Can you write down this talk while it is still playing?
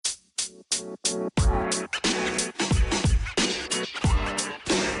Hello.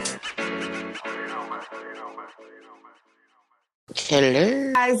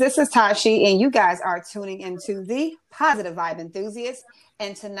 Guys, this is Tashi, and you guys are tuning into the Positive Vibe Enthusiast.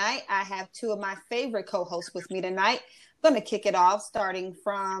 And tonight, I have two of my favorite co-hosts with me tonight. I'm going to kick it off, starting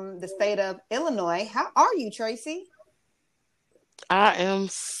from the state of Illinois. How are you, Tracy? I am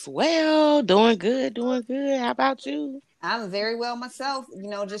swell, doing good, doing good. How about you? I'm very well myself.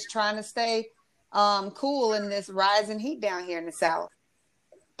 Just trying to stay cool in this rising heat down here in the South.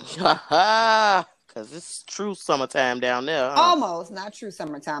 Because it's true summertime down there, huh? Almost, not true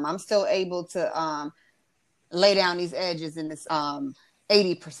summertime. I'm still able to lay down these edges in this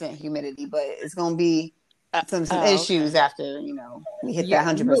 80% humidity, but it's going to be some issues after, we hit that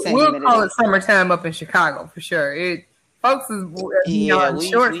 100% we'll humidity. Call it summertime up in Chicago for sure. Folks is in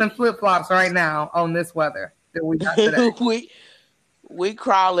shorts and flip-flops right now on this weather that we got today. we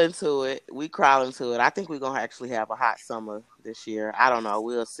crawl into it. I think we're going to actually have a hot summer this year. I don't know.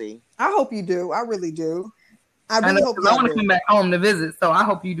 We'll see. I hope you do. I really do. I really hope you do. I want to come back home to visit, so I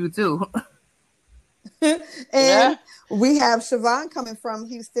hope you do too. And we have Shavon coming from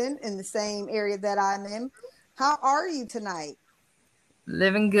Houston in the same area that I'm in. How are you tonight?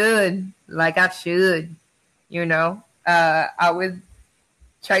 Living good, like I should. I was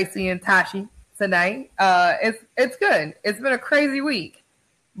Tracy and Tashi tonight. It's good. It's been a crazy week,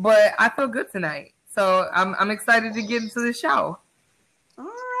 but I feel good tonight. So I'm excited to get into the show.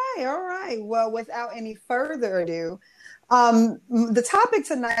 All right. Well, without any further ado, the topic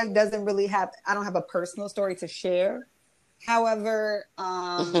tonight doesn't really I don't have a personal story to share. However,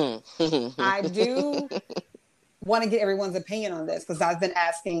 I do want to get everyone's opinion on this because I've been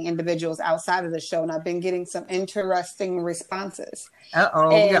asking individuals outside of the show and I've been getting some interesting responses. Uh-oh,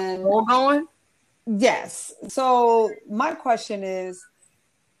 we got a poll going? Yes. So my question is,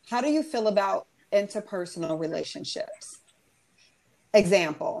 how do you feel about interpersonal relationships?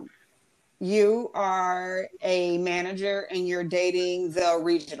 Example, you are a manager and you're dating the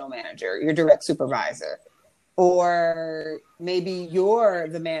regional manager, your direct supervisor. Or maybe you're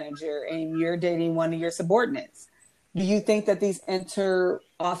the manager and you're dating one of your subordinates. Do you think that these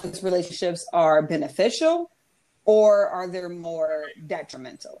inter-office relationships are beneficial or are they more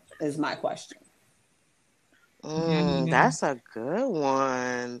detrimental is my question. That's a good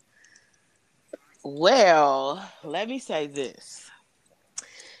one. Well, let me say this.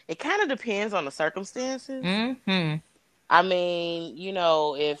 It kind of depends on the circumstances. Mm-hmm. I mean,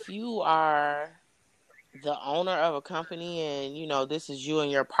 if you are the owner of a company and, this is you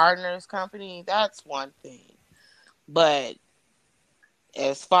and your partner's company, that's one thing. But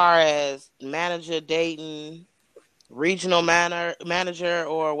as far as manager dating, regional manager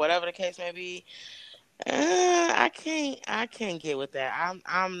or whatever the case may be, I can't get with that.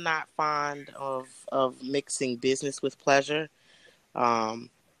 I'm not fond of mixing business with pleasure.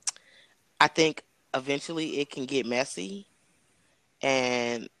 I think eventually it can get messy,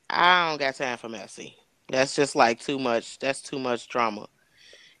 and I don't got time for messy. That's just like too much. That's too much drama.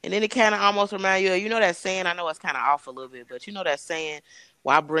 And then it kind of almost reminds you of, that saying, I know it's kind of off a little bit, but that saying,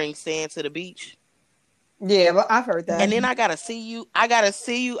 why bring sand to the beach? Yeah, but I've heard that. And then I gotta see you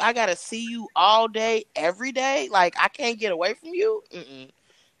all day, every day. Like, I can't get away from you.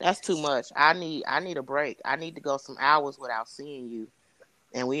 That's too much. I need a break. I need to go some hours without seeing you.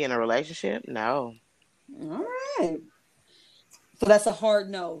 And we in a relationship? No. All right. So that's a hard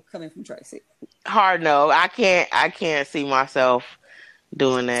no coming from Tracy. Hard no. I can't see myself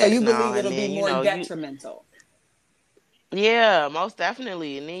doing that. So you believe it'll be more detrimental? Yeah, most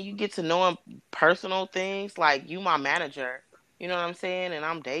definitely. And then you get to know personal things, like you my manager. You know what I'm saying? And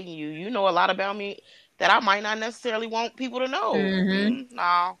I'm dating you. You know a lot about me that I might not necessarily want people to know. Mm-hmm.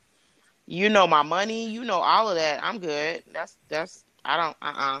 No. You know my money. You know all of that. I'm good.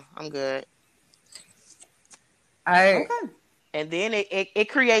 I'm good. Okay. And then it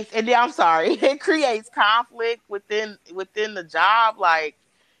creates, and then I'm sorry, it creates conflict within the job. Like,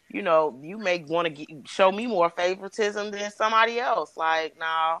 you may want to show me more favoritism than somebody else. Like,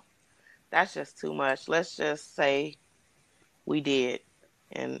 no, that's just too much. Let's just say we did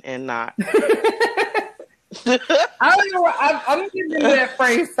and not. I don't know. I'm giving that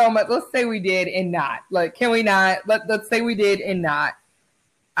phrase so much. Let's say we did and not. Like, can we not? Let's say we did and not.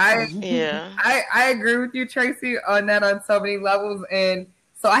 I agree with you, Tracy, on that on so many levels. And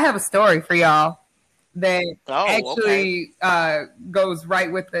so I have a story for y'all that goes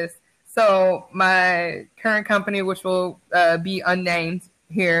right with this. So my current company, which will be unnamed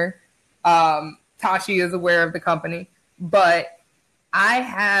here, Tashi is aware of the company, but I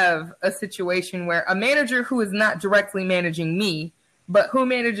have a situation where a manager who is not directly managing me, but who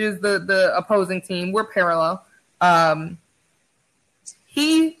manages the opposing team? We're parallel.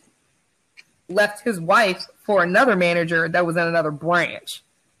 He left his wife for another manager that was in another branch.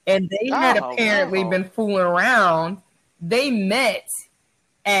 And they had apparently been fooling around. They met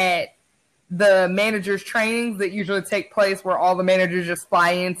at the managers' trainings that usually take place where all the managers just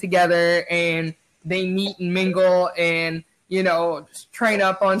fly in together and they meet and mingle and, you know, train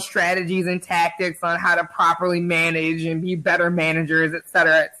up on strategies and tactics on how to properly manage and be better managers, et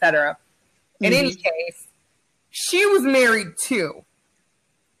cetera, et cetera. In any case, she was married too.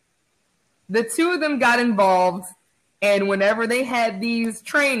 The two of them got involved, and whenever they had these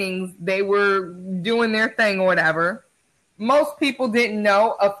trainings, they were doing their thing or whatever. Most people didn't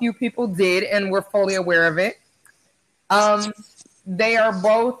know. A few people did and were fully aware of it. They are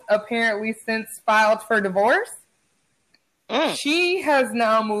both apparently since filed for divorce. She has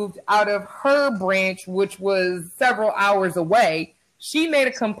now moved out of her branch, which was several hours away. She made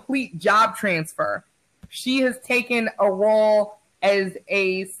a complete job transfer. She has taken a role as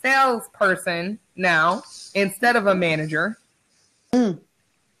a salesperson now instead of a manager.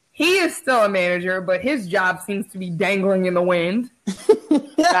 He is still a manager, but his job seems to be dangling in the wind.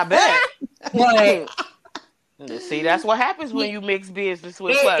 I bet. But see, that's what happens when you mix business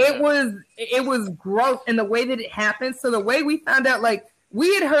with pleasure. It was gross, and the way that it happened. So the way we found out, like,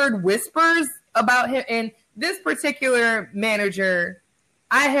 we had heard whispers about him, and this particular manager,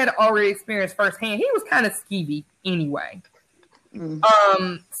 I had already experienced firsthand. He was kind of skeevy anyway.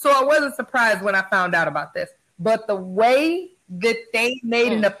 So I wasn't surprised when I found out about this. But the way that they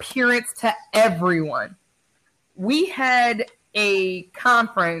made an appearance to everyone, we had a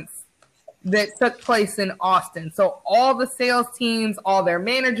conference that took place in Austin. So all the sales teams, all their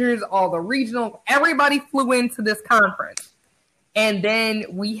managers, all the regional, everybody flew into this conference. And then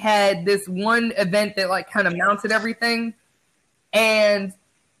we had this one event that like kind of mounted everything. And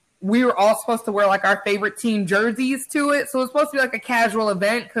we were all supposed to wear like our favorite team jerseys to it. So it was supposed to be like a casual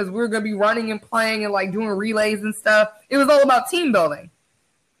event because we were going to be running and playing and like doing relays and stuff. It was all about team building.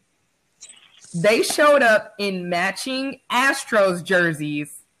 They showed up in matching Astros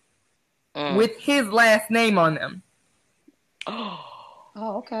jerseys with his last name on them. Oh,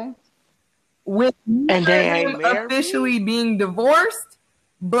 okay. With and they him officially being divorced,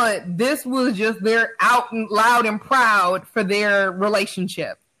 but this was just their out and loud and proud for their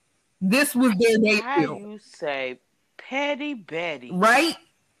relationship. This was their debut. How you say Petty Betty? Right?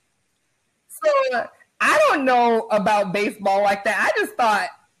 So I don't know about baseball like that. I just thought,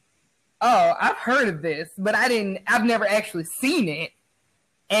 oh, I've heard of this, but I've never actually seen it.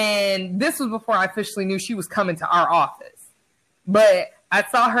 And this was before I officially knew she was coming to our office. But I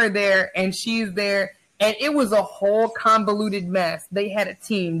saw her there and she's there and it was a whole convoluted mess. They had a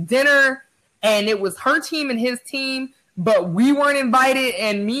team dinner and it was her team and his team, but we weren't invited,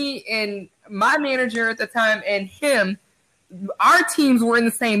 and me and my manager at the time and him, our teams were in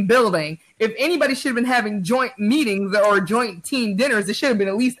the same building. If anybody should have been having joint meetings or joint team dinners, it should have been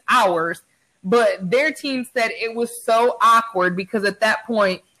at least ours. But their team said it was so awkward because at that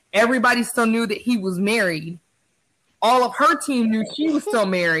point, everybody still knew that he was married. All of her team knew she was still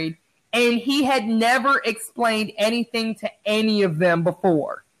married, and he had never explained anything to any of them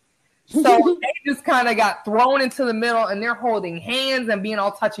before. So they just kind of got thrown into the middle, and they're holding hands and being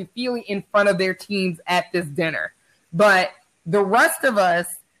all touchy-feely in front of their teams at this dinner. But the rest of us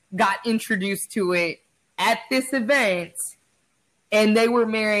got introduced to it at this event, and they were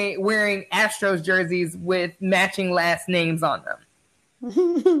wearing Astros jerseys with matching last names on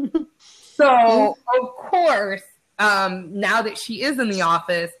them. So, of course, now that she is in the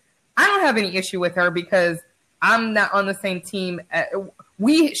office, I don't have any issue with her because I'm not on the same team.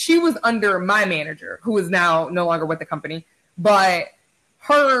 She was under my manager, who is now no longer with the company, but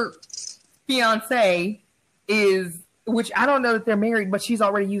her fiance is, which I don't know that they're married, but she's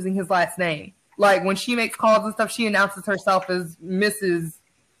already using his last name. Like when she makes calls and stuff, she announces herself as Mrs.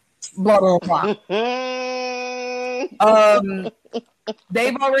 Blah, blah, blah.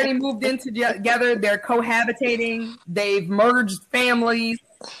 They've already moved in together. They're cohabitating. They've merged families.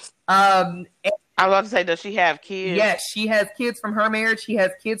 I was about to say, does she have kids? Yes, she has kids from her marriage. She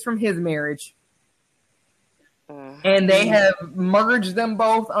has kids from his marriage. And they have merged them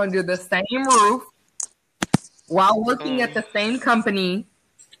both under the same roof while working at the same company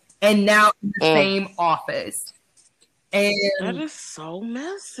and now in the same office. And that is so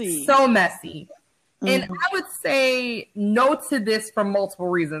messy. So messy. And I would say no to this for multiple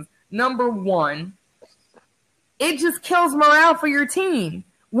reasons. Number one, it just kills morale for your team.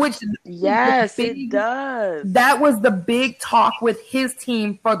 Which yes, it does. That was the big talk with his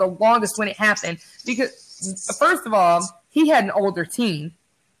team for the longest when it happened. Because first of all, he had an older team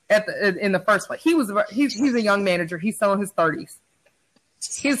in the first place. He's a young manager. He's still in his 30s.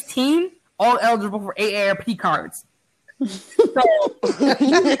 His team all eligible for AARP cards. So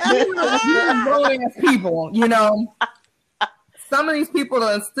people, you know, some of these people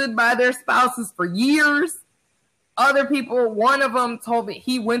have stood by their spouses for years. Other people, one of them told me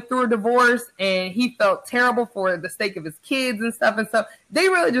he went through a divorce and he felt terrible for the sake of his kids and stuff. And so they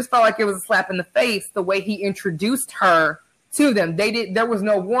really just felt like it was a slap in the face the way he introduced her to them. There was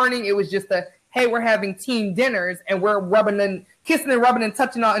no warning. It was just hey, we're having team dinners and we're kissing and rubbing and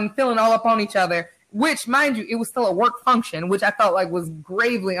touching and feeling all up on each other, which, mind you, it was still a work function, which I felt like was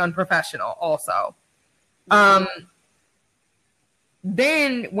gravely unprofessional also.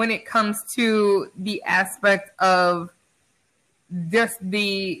 Then when it comes to the aspect of just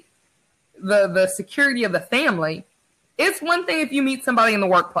the security of the family, it's one thing if you meet somebody in the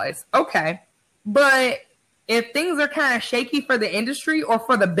workplace. Okay. But if things are kind of shaky for the industry or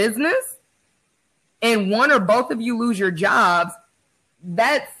for the business and one or both of you lose your jobs,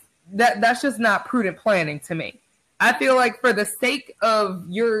 that's just not prudent planning to me. I feel like for the sake of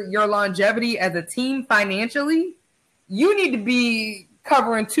your longevity as a team financially, you need to be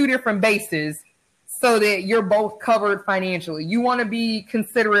covering two different bases so that you're both covered financially. You want to be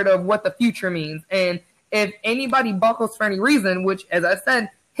considerate of what the future means. And if anybody buckles for any reason, which, as I said,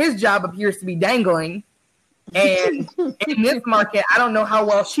 his job appears to be dangling. And in this market, I don't know how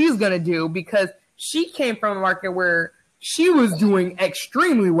well she's going to do because she came from a market where she was doing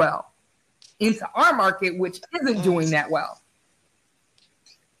extremely well into our market, which isn't doing that well.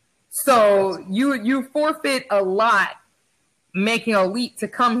 So you forfeit a lot making a leap to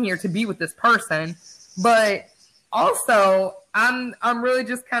come here to be with this person. But also, I'm really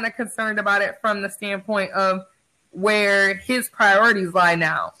just kind of concerned about it from the standpoint of where his priorities lie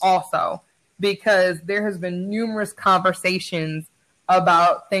now also, because there has been numerous conversations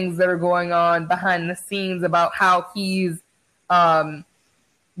about things that are going on behind the scenes about how he's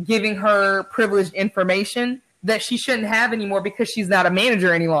giving her privileged information that she shouldn't have anymore because she's not a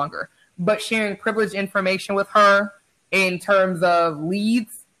manager any longer, but sharing privileged information with her in terms of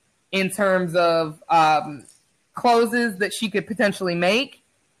leads, in terms of closes that she could potentially make,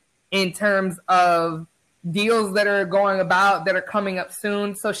 in terms of deals that are going about that are coming up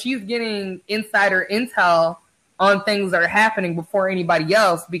soon. So she's getting insider intel on things that are happening before anybody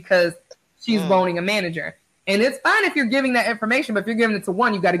else because she's boning a manager. And it's fine if you're giving that information, but if you're giving it to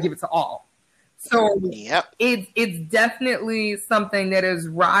one, you got to give it to all. So it's definitely something that is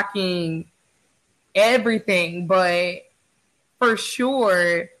rocking everything, but for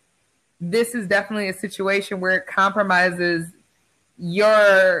sure, this is definitely a situation where it compromises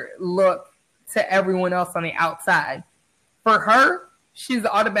your look to everyone else on the outside. For her, she's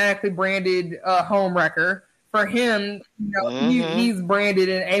automatically branded a home wrecker. For him, you know, he's branded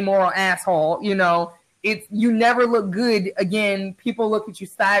an amoral asshole. You know, you never look good. Again, people look at you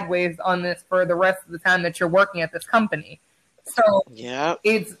sideways on this for the rest of the time that you're working at this company. So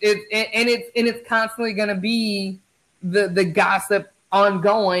it's constantly going to be the gossip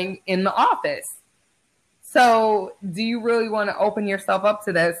ongoing in the office. So do you really want to open yourself up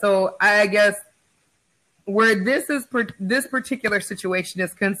to that? So I guess where this particular situation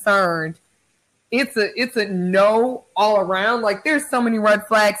is concerned, it's a no all around. Like there's so many red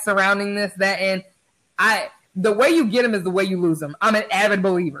flags surrounding this, and the way you get them is the way you lose them. I'm an avid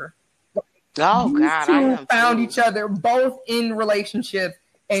believer. Oh God, I am found too. each other both in relationships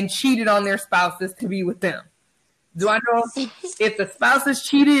and cheated on their spouses to be with them. Do I know if the spouses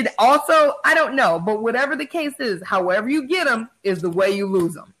cheated also? I don't know. But whatever the case is, however you get them is the way you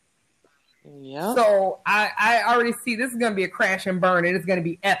lose them. Yeah. So I already see this is going to be a crash and burn, and it's going to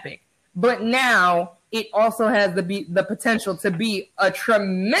be epic. But now it also has the potential to be a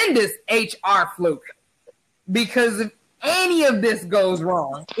tremendous HR fluke. Because if any of this goes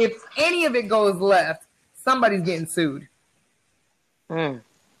wrong, if any of it goes left, somebody's getting sued.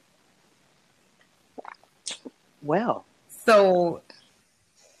 Well. So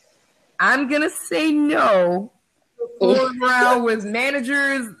I'm going to say no. Fooling around with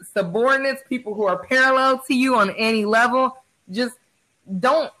managers, subordinates, people who are parallel to you on any level. Just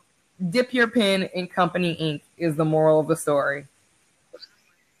don't dip your pen in company ink is the moral of the story.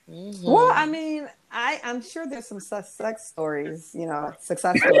 Well, I mean, I'm sure there's some success stories,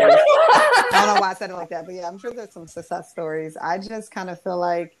 success stories. I don't know why I said it like that, but yeah, I'm sure there's some success stories. I just kind of feel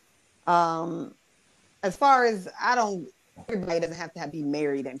like, as far as everybody doesn't have to be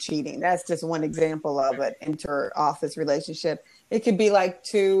married and cheating. That's just one example of an inter-office relationship. It could be like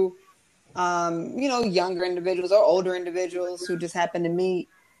two, younger individuals or older individuals who just happen to meet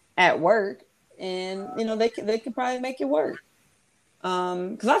at work. and they could probably make it work.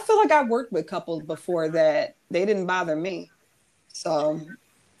 Because I feel like I worked with couples before that they didn't bother me. So,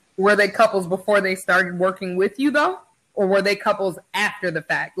 were they couples before they started working with you though, or were they couples after the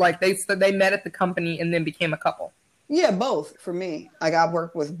fact? Like they met at the company and then became a couple? Yeah, both for me. Like I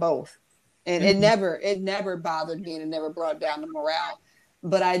worked with both, and it never bothered me, and it never brought down the morale.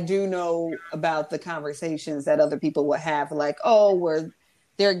 But I do know about the conversations that other people would have, like, oh, where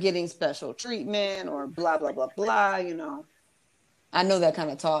they're getting special treatment or blah blah blah blah. I know that kind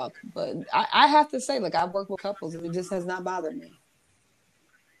of talk, but I have to say, like, I've worked with couples and it just has not bothered me.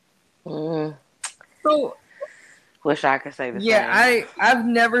 So, wish I could say the same. Yeah, I've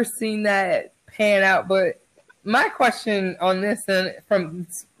never seen that pan out, but my question on this, and from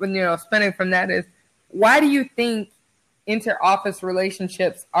spinning from that, is why do you think inter-office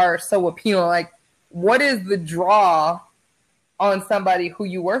relationships are so appealing? Like, what is the draw on somebody who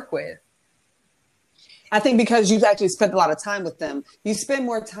you work with? I think because you've actually spent a lot of time with them. You spend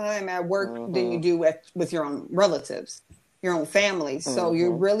more time at work than you do with your own relatives, your own family. So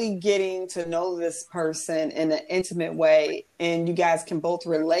you're really getting to know this person in an intimate way, and you guys can both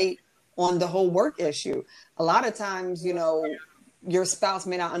relate on the whole work issue. A lot of times, your spouse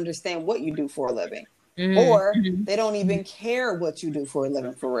may not understand what you do for a living, or they don't even care what you do for a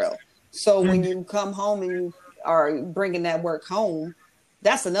living for real. So when you come home and you are bringing that work home,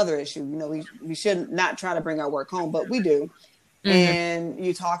 that's another issue. We should not try to bring our work home, but we do. And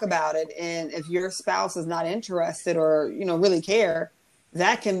you talk about it. And if your spouse is not interested or, really care,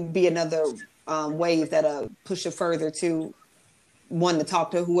 that can be another wave that'll push you further to one to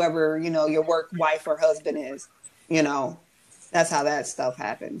talk to whoever, your work wife or husband is. That's how that stuff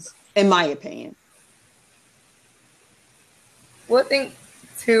happens, in my opinion. Well, I think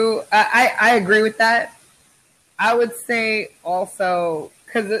too, I agree with that. I would say also,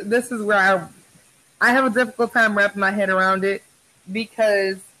 because this is where I have a difficult time wrapping my head around it,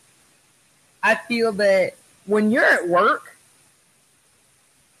 because I feel that when you're at work,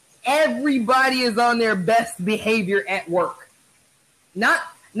 everybody is on their best behavior at work. Not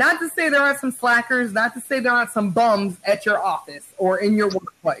to say there aren't some slackers, not to say there aren't some bums at your office or in your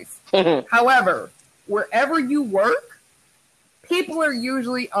workplace. However, wherever you work, people are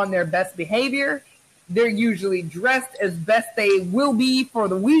usually on their best behavior. They're usually dressed as best they will be for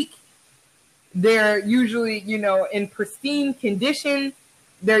the week. They're usually, in pristine condition.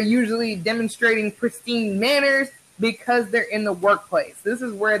 They're usually demonstrating pristine manners because they're in the workplace. This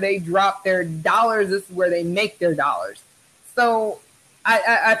is where they drop their dollars. This is where they make their dollars. So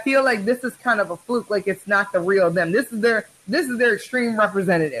I feel like this is kind of a fluke. Like, it's not the real them. This is their extreme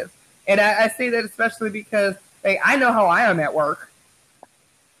representative. And I say that especially because I know how I am at work.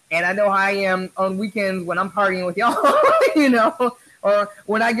 And I know how I am on weekends when I'm partying with y'all, or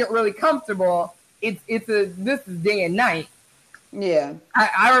when I get really comfortable. This is day and night. Yeah.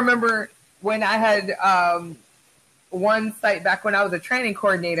 I remember when I had one site back when I was a training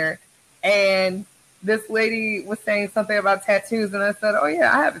coordinator, and this lady was saying something about tattoos, and I said, "Oh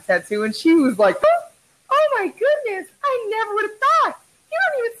yeah, I have a tattoo," and she was like, "Oh my goodness, I never would have thought. You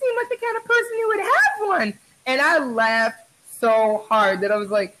don't even seem like the kind of person who would have one." And I laughed so hard that I was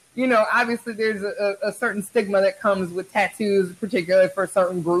like, obviously there's a certain stigma that comes with tattoos, particularly for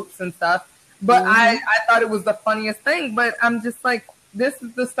certain groups and stuff. But I thought it was the funniest thing. But I'm just like, this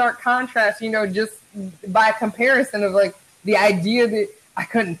is the stark contrast, just by comparison of like the idea that I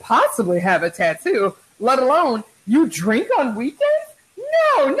couldn't possibly have a tattoo, let alone you drink on weekends?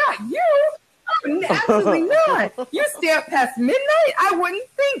 No, not you. Oh, absolutely not. You stay up past midnight? I wouldn't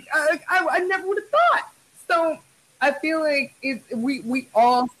think. I never would have thought. So I feel like we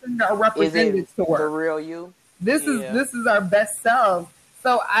all send our representatives to work. The real you. This is our best selves.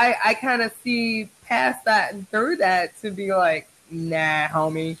 So I kind of see past that and through that to be like, nah,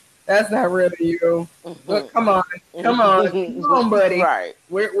 homie, that's not real you. Look, come on, buddy. Right.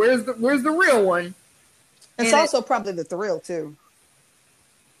 Where's the real one? It's also probably the thrill too.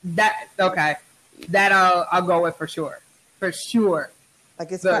 That I'll go with for sure.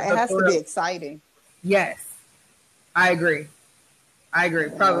 Like it has to be exciting. Yes. I agree.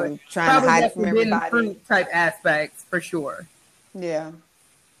 Probably trying to hide it from everybody. Type aspects for sure. Yeah.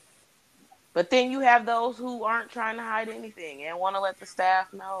 But then you have those who aren't trying to hide anything and want to let the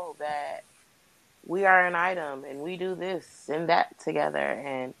staff know that we are an item and we do this and that together.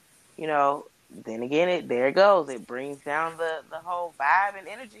 And, then again, there it goes. It brings down the whole vibe and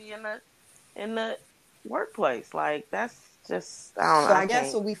energy in the workplace. Like, that's just, I don't know. So I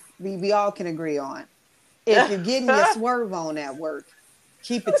guess what we all can agree on. If you're getting your swerve on at work,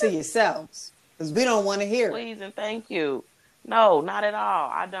 keep it to yourselves, because we don't want to hear it. Please and thank you. No, not at all.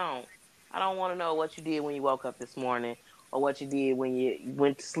 I don't. I don't want to know what you did when you woke up this morning or what you did when you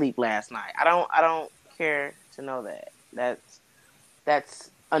went to sleep last night. I don't care to know that. That's But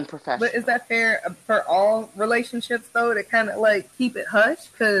is unprofessional. that fair for all relationships though, to kind of like keep it hush?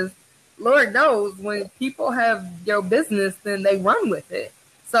 Because Lord knows when people have your business, then they run with it.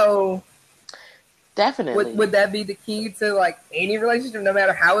 So Definitely. would that be the key to like any relationship, no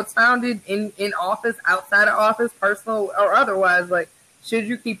matter how it's founded, in office, outside of office, personal or otherwise? Like, should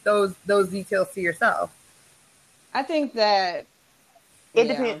you keep those details to yourself? I think that, It yeah, I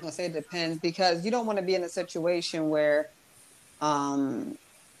was depends. gonna say it depends, because you don't want to be in a situation where um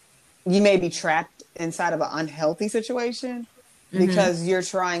you may be trapped inside of an unhealthy situation Mm-hmm. because you're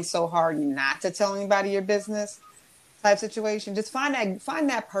trying so hard not to tell anybody your business type situation. Just find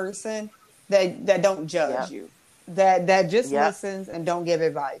that person that don't judge Yep. you, that just Yep. listens and don't give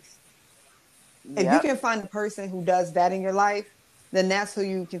advice. If you Yep. can find a person who does that in your life, then that's who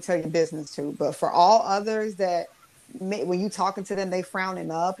you can tell your business to. But for all others that when you talking to them, they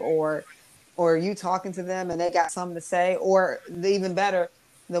frowning up, or you talking to them and they got something to say, or even better,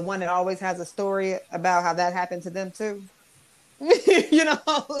 the one that always has a story about how that happened to them too. you know,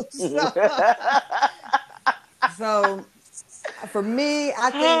 so, so for me,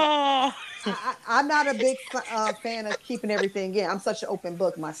 I think I'm not a big fan of keeping everything in. I'm such an open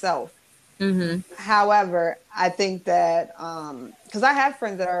book myself. Mm-hmm. However, I think that because I have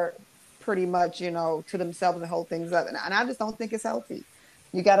friends that are pretty much, to themselves and hold things up, and I just don't think it's healthy.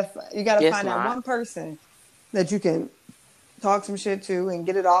 You gotta It's find that not. one person that you can talk some shit to and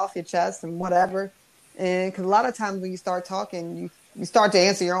get it off your chest and whatever. And because a lot of times when you start talking, you start to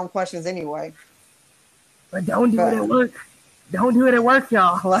answer your own questions anyway. But don't do it But at work. Don't do it at work,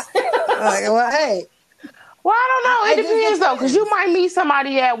 y'all. well, hey, Well, I don't know. it It just depends though, because you depends. might meet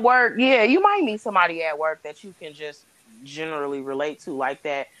somebody at work. Yeah, you might meet somebody at work that you can just generally relate to, like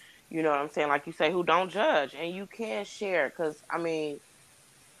that. You know what I'm saying? Like you say, who don't judge, and you can share. Because I mean,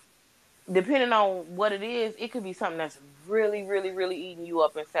 depending on what it is, it could be something that's really, really, really eating you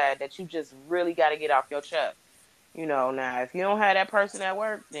up inside that you just really got to get off your chest. Now if you don't have that person at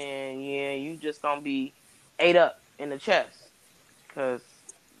work, then yeah, you just gonna be ate up in the chest. Because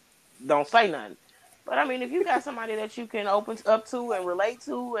don't say nothing. But I mean, if you got somebody that you can open up to and relate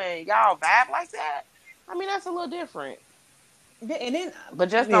to, and y'all vibe like that, I mean, that's a little different. Yeah, and then But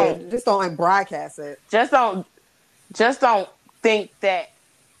just yeah, don't, just don't like broadcast it. just don't, just don't think that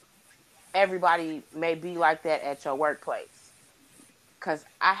everybody may be like that at your workplace. Cause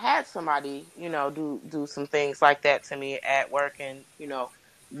I had somebody, do some things like that to me at work, and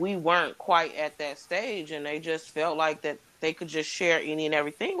we weren't quite at that stage, and they just felt like that they could just share any and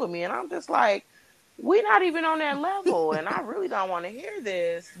everything with me, and I'm just like, we're not even on that level, and I really don't want to hear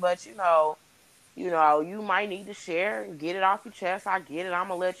this, but you might need to share and get it off your chest. I get it. I'm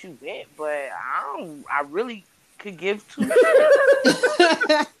gonna let you vent, but I don't. I really could give two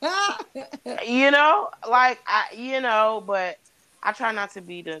shits. Like but I try not to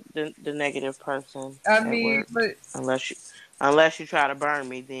be the negative person I at mean, work but unless you try to burn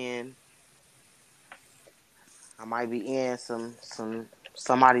me, then I might be in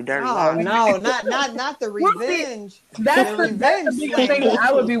somebody dirty Oh laundry. no, not the well, see, revenge. that's The the revenge biggest thing that slander.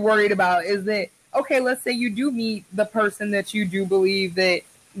 I would be worried about is that, okay, let's say you do meet the person that you do believe that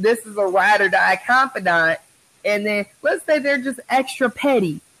this is a ride or die confidant, and then let's say they're just extra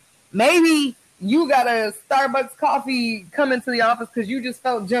petty. Maybe you got a Starbucks coffee come into the office because you just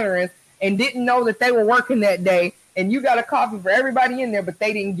felt generous and didn't know that they were working that day, and you got a coffee for everybody in there, but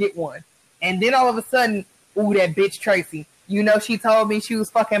they didn't get one. And then all of a sudden, ooh, that bitch Tracy. She told me she was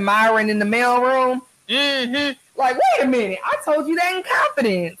fucking Myron in the mailroom. Mm-hmm. Like, wait a minute. I told you that in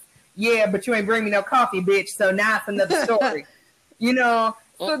confidence. Yeah, but you ain't bring me no coffee, bitch. So now it's another story.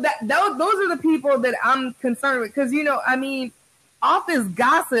 So that those are the people that I'm concerned with. Because, I mean, office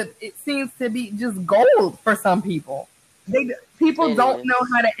gossip, it seems to be just gold for some people. People It don't know is.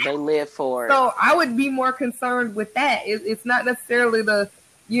 how to They act. live for it. So I would be more concerned with that. It's not necessarily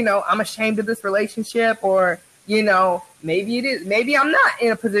I'm ashamed of this relationship, or, maybe it is. Maybe I'm not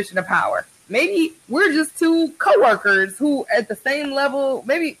in a position of power. Maybe we're just two coworkers who at the same level,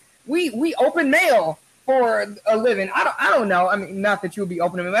 maybe we open mail for a living. I don't know. I mean, not that you'll be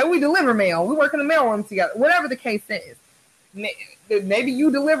opening mail. Maybe we deliver mail. We work in the mailroom together. Whatever the case is. Maybe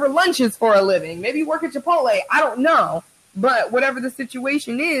you deliver lunches for a living. Maybe you work at Chipotle. I don't know. But whatever the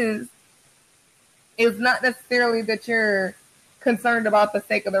situation is not necessarily that you're concerned about the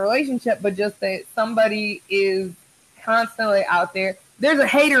sake of the relationship, but just that somebody is constantly out there. There's a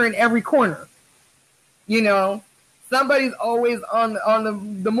hater in every corner. Somebody's always on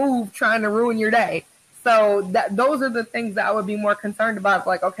the move trying to ruin your day. So those are the things that I would be more concerned about.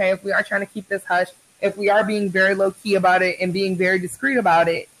 Like, okay, if we are trying to keep this hush, if we are being very low key about it and being very discreet about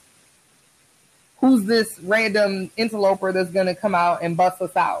it, who's this random interloper that's going to come out and bust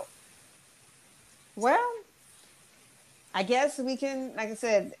us out? Well, I guess we can, like I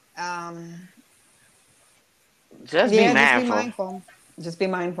said, just be mindful. Just be mindful. Just be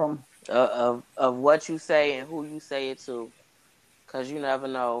mindful of what you say and who you say it to, because you never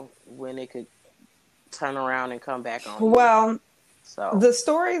know when it could turn around and come back on you. Well, so the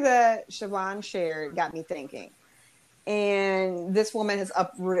story that Shavon shared got me thinking. And this woman has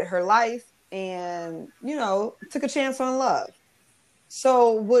uprooted her life and, you know, took a chance on love.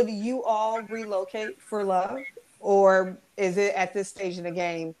 So would you all relocate for love? Or is it at this stage in the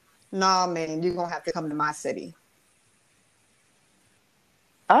game, nah, man, you're going to have to come to my city?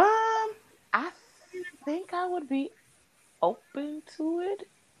 I think I would be open to it.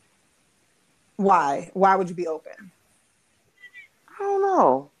 Why? Why would you be open? I don't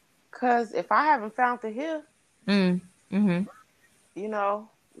know. Because if I haven't found the hill, you know,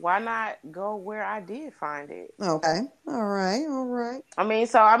 why not go where I did find it? Okay. All right. I mean,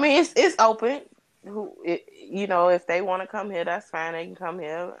 it's open. You know, if they want to come here, that's fine. They can come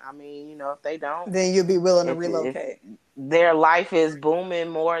here. I mean, you know, if they don't, then you'll be willing to relocate. If their life is booming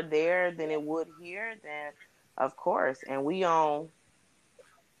more there than it would here, then of course. And we on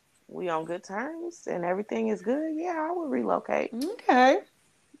good terms and everything is good. Yeah, I would relocate. Okay.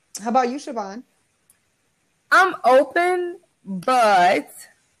 How about you, Shavon? I'm open, but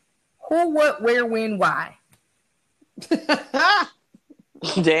who, what, where, when, why?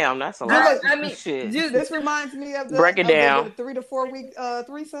 Damn, that's a lot. I mean, shit. This reminds me of the break it down. The 3 to 4 week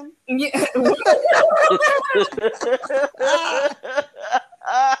threesome. Yeah.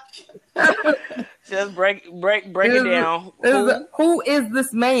 Just break it down. Who is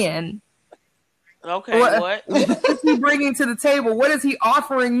this man? Okay, what is he bringing to the table? What is he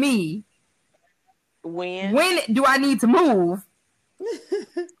offering me? When do I need to move?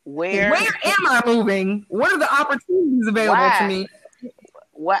 Where am I moving? What are the opportunities available to me?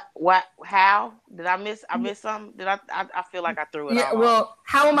 What? How did I miss? I missed something. Did I feel like I threw it all well, off.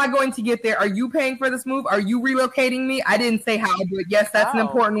 How am I going to get there? Are you paying for this move? Are you relocating me? I didn't say how, but yes, that's an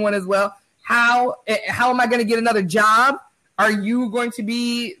important one as well. How am I going to get another job? Are you going to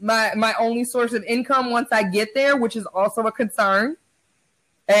be my only source of income once I get there, which is also a concern?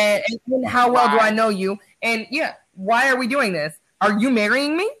 And how well do I know you? And yeah, why are we doing this? Are you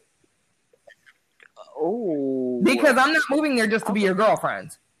marrying me? Oh, because I'm not moving there just to be your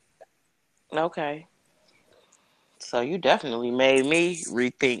girlfriend. Okay. So you definitely made me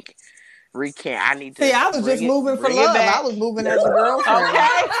recant. I need to. See, I was just moving for love. I was moving as a girlfriend.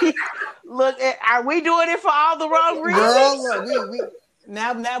 Okay. Look, are we doing it for all the wrong reasons? Girl, look, we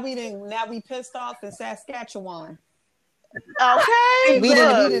now we pissed off in Saskatchewan. Okay. We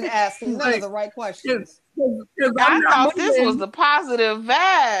didn't ask none of the right questions. I thought this was the positive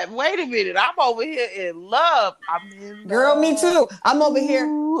vibe. Wait a minute. I'm over here in love. Girl, me too. I'm over here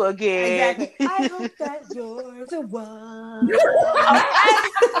again. Exactly. I hope that you're the one.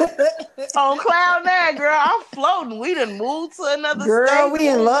 On cloud nine, girl. I'm floating. We done moved to another girl, state. Girl, we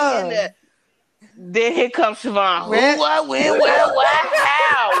in love. Then here comes Shavon. Who, what, when, where, what,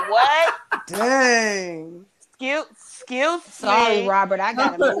 how, what? Dang. Skills. Sorry, Robert. I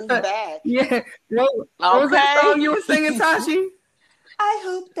gotta move back. Yeah. What was that song you were singing, Tashi? I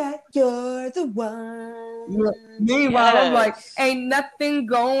hope that you're the one. Yeah. Meanwhile, I'm like, ain't nothing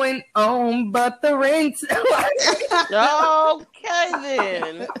going on but the rent. Okay,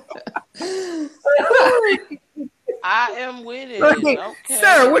 then. I am with it. Okay.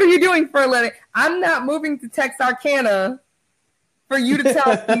 Sir, what are you doing for a living? I'm not moving to Texarkana for you to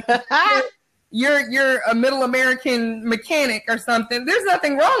tell me you're a middle American mechanic or something. There's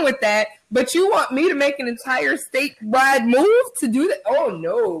nothing wrong with that. But you want me to make an entire statewide move to do that? Oh,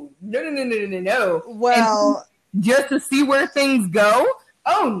 no. No. Well, and just to see where things go?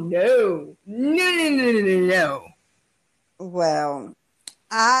 Oh, no. No. Well,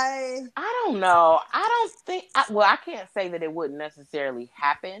 I don't know. I don't think, I can't say that it wouldn't necessarily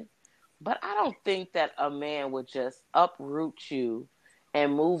happen, but I don't think that a man would just uproot you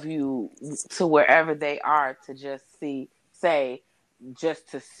and move you to wherever they are to just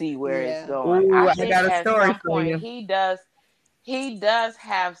to see where it's going. Ooh, I think got a at story some for point you. he does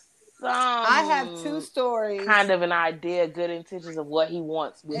have some. I have 2 stories. Kind of an idea, good intentions of what he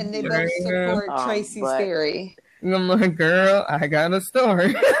wants. And they both support Tracy's theory. I'm like, girl, I got a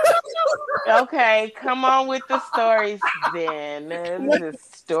story. Okay, come on with the stories then. This is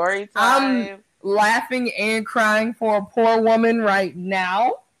story time. I'm laughing and crying for a poor woman right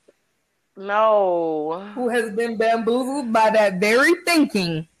now. No. who has been bamboozled by that very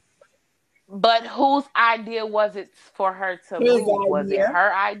thinking. But whose idea was it for her to His move? Was it idea.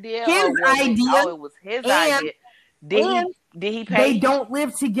 her idea His or was it? idea. Oh, it was his idea. Did he pay? They don't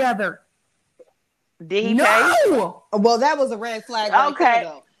live together. Did he pay? No. Well, that was a red flag right there,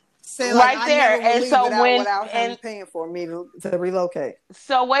 though. Say, like, right there. And so without him paying for me to relocate.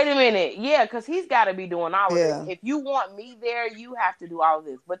 So wait a minute. Yeah, because he's got to be doing all of this. If you want me there, you have to do all of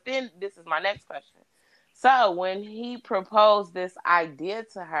this. But then this is my next question. So when he proposed this idea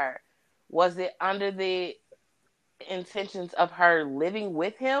to her, was it under the intentions of her living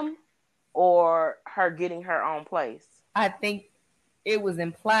with him or her getting her own place? I think it was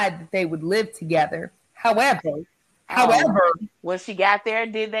implied that they would live together. However, when she got there,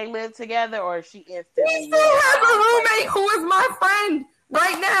 did they live together or she instantly? He still has a roommate who is my friend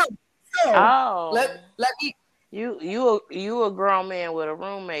right now. So, let me. You a grown man with a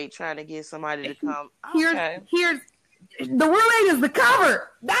roommate trying to get somebody to come. Okay. Here's the roommate is the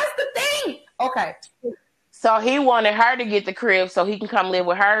cover. That's the thing. Okay. So he wanted her to get the crib so he can come live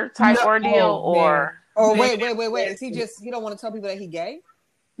with her type ordeal, or wait. Is he don't want to tell people that he gay?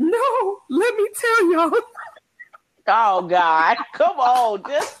 No, let me tell y'all. Oh God, come on,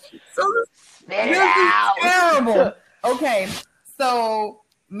 just spit it out. Terrible. Okay, so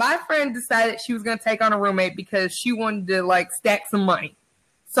my friend decided she was gonna take on a roommate because she wanted to like stack some money.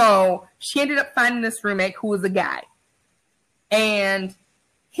 So she ended up finding this roommate who was a guy, and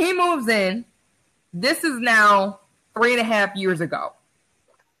he moves in. This is now 3.5 years ago.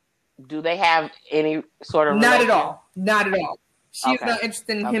 Do they have any sort of Not at all. She's not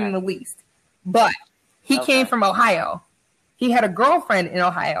interested in him in the least. But he came from Ohio. He had a girlfriend in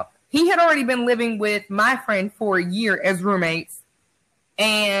Ohio. He had already been living with my friend for a year as roommates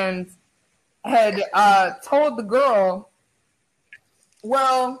and had told the girl,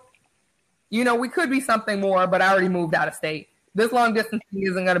 well, you know, we could be something more, but I already moved out of state. This long distance thing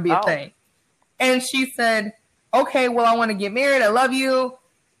isn't going to be a thing. And she said, okay, well, I want to get married. I love you.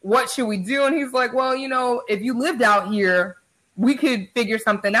 What should we do? And he's like, well, you know, if you lived out here, we could figure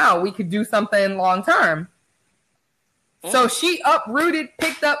something out. We could do something long term. So she uprooted,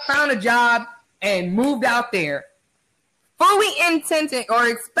 picked up, found a job, and moved out there, fully intending or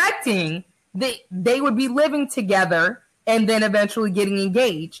expecting that they would be living together and then eventually getting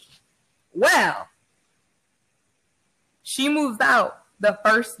engaged. Well, she moves out the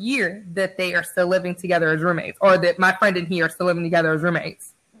first year that they are still living together as roommates, or that my friend and he are still living together as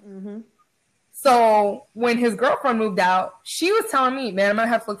roommates. Mm-hmm. So when his girlfriend moved out, she was telling me, man, I'm going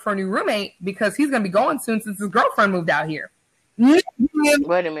to have to look for a new roommate because he's going to be going soon since his girlfriend moved out here. Wait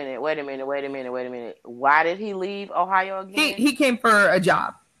a minute. Why did he leave Ohio again? He came for a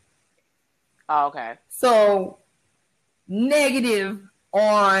job. Oh, okay. So negative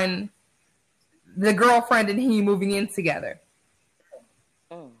on the girlfriend and he moving in together.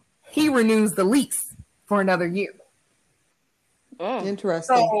 He renews the lease for another year.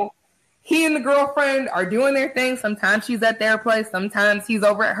 Interesting. So he and the girlfriend are doing their thing. Sometimes she's at their place. Sometimes he's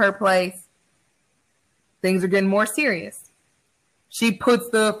over at her place. Things are getting more serious. She puts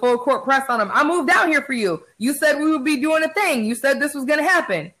the full court press on him. I moved out here for you. You said we would be doing a thing. You said this was going to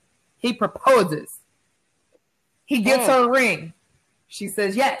happen. He proposes. He gets her a ring. She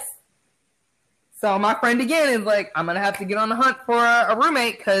says yes. So my friend again is like, I'm going to have to get on the hunt for a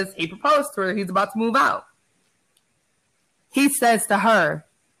roommate because he proposed to her. He's about to move out. He says to her,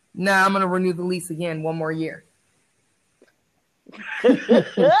 nah, I'm going to renew the lease again one more year. Girlfriend,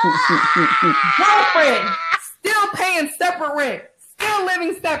 still paying separate rent, still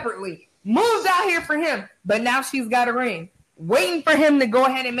living separately, moves out here for him, but now she's got a ring, waiting for him to go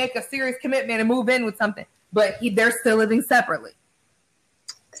ahead and make a serious commitment and move in with something, but they're still living separately.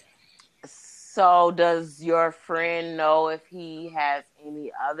 So does your friend know if he has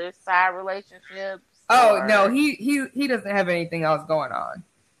any other side relationships? Oh, no, he doesn't have anything else going on.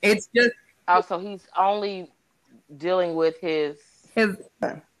 It's just... Oh, so he's only dealing with his fiance.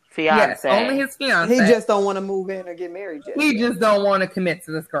 Yes, only his fiance. He just don't want to move in or get married yet. He just don't want to commit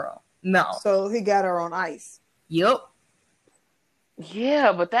to this girl. No. So he got her on ice. Yep.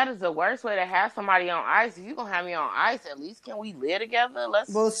 Yeah, but that is the worst way to have somebody on ice. If you're gonna have me on ice, at least can we live together?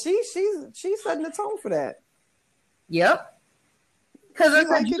 Well, she's setting the tone for that. Yep.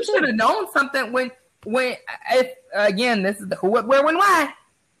 Because you should have known something when if again, this is the who, what, where, when, why.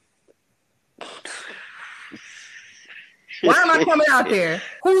 Why am I coming out there?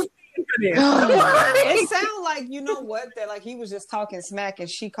 Who's for this? It sounds like, you know what, that like he was just talking smack and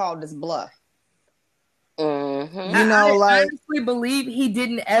she called his bluff. Mm-hmm. You know, I honestly believe he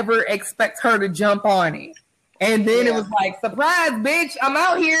didn't ever expect her to jump on it. And then it was like, surprise, bitch, I'm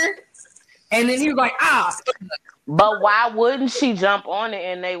out here. And then he was like, But why wouldn't she jump on it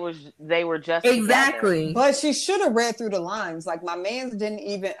and they were just exactly. Together? But she should have read through the lines. Like, my man didn't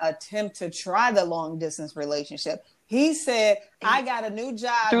even attempt to try the long distance relationship. He said, I got a new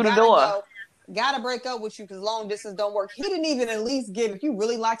job. Through the door. Gotta break up with you because long distance don't work. He didn't even at least give, if you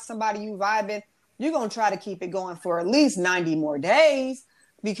really like somebody you vibing, you're going to try to keep it going for at least 90 more days.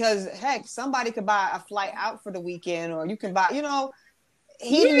 Because, heck, somebody could buy a flight out for the weekend, or you can buy, you know,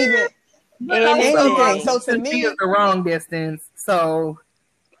 he didn't even... anything. So to me, it's the wrong distance. So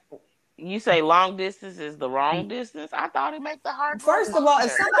you say long distance is the wrong distance? I thought it make the hard. First of all, if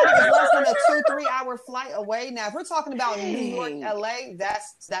somebody is less than a 2-3 hour flight away, now if we're talking about New York, LA, that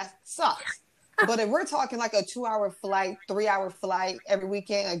sucks. But if we're talking like a 2-hour flight, 3-hour flight every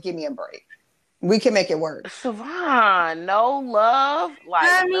weekend, give me a break. We can make it work. Shavon, no love,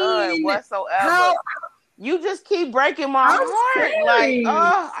 like none whatsoever. You just keep breaking my heart. Saying. Like,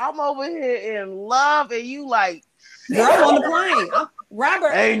 I'm over here in love, and you like, girl, I'm on the plane.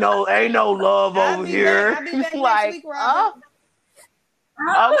 Robert, ain't no love over here. I'll be back like, next week, Robert.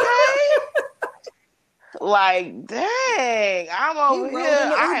 Okay. Like, dang, I'm over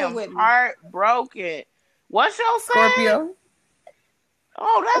here. I am heartbroken. What's your sign? Scorpio.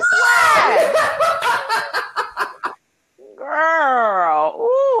 Oh, that's why. Girl,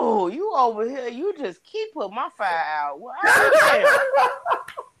 ooh, you over here. You just keep putting my fire out. Well,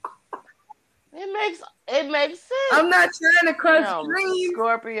 it makes sense. I'm not trying to crush dreams,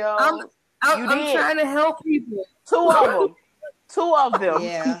 Scorpio. I'm trying to help people. Two of them.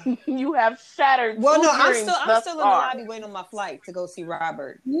 Yeah. You have shattered. Well, no, I'm dreams still in the lobby waiting on my flight to go see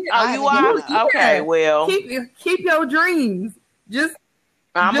Robert. Yeah. Oh, you are? Okay, well. Keep your dreams. Just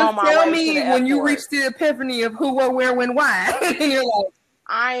on my tell way me to the when you airport. reach the epiphany of who, what, where, when, why. And you're like,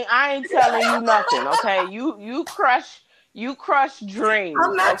 I ain't telling you nothing, okay? You crush dreams.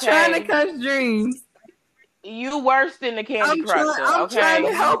 I'm not okay? trying to crush dreams. You worse than the Candy Crusher. I'm okay? trying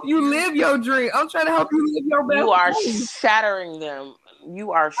to help you live your dream. I'm trying to help you live your best. You are dream. shattering them.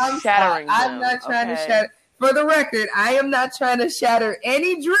 You are shattering them. I'm not trying to shatter. For the record, I am not trying to shatter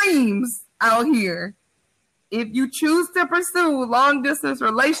any dreams out here. If you choose to pursue long distance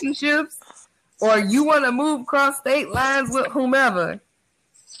relationships, or you want to move across state lines with whomever,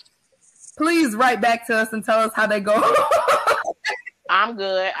 please write back to us and tell us how they go. I'm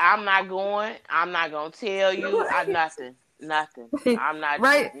good. I'm not going. I'm not gonna tell you. Nothing. I'm not.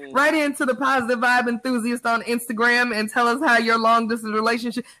 Write into the Positive Vibe Enthusiast on Instagram and tell us how your long distance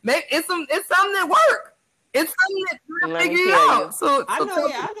relationship. It's something that work. It's something that you're figuring out. So I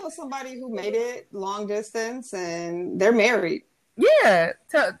know somebody who made it long distance and they're married. Yeah,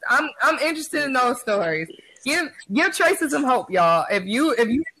 I'm interested in those stories. Give Tracy some hope, y'all. If you're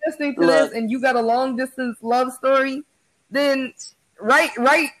listening to this and you got a long distance love story, then write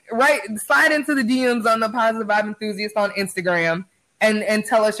slide into the DMs on the Positive Vibe Enthusiast on Instagram and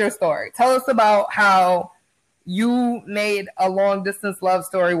tell us your story. Tell us about how you made a long distance love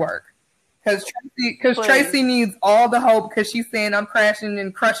story work. Because Tracy needs all the hope, because she's saying I'm crashing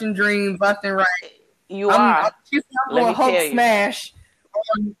and crushing dreams left and right. She's going to Hulk smash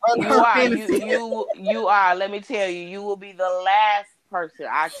on her fantasy. You are. Let me tell you, you will be the last person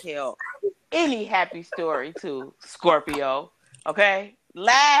I tell any happy story to, Scorpio. Okay?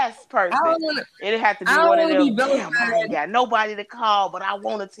 Last person. It'd have to be one of them. Damn, I ain't got nobody to call, but I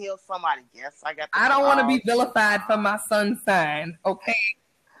want to tell somebody. Yes, I don't want to be vilified for my sun sign. Okay?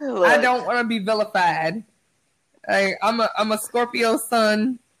 Look. I don't want to be vilified. I'm a Scorpio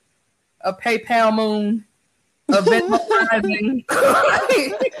sun, a PayPal moon, a Venmo rising.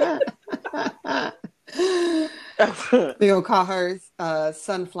 They gonna call her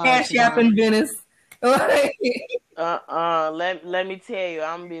sunflower. Cash App in Venice. Let me tell you,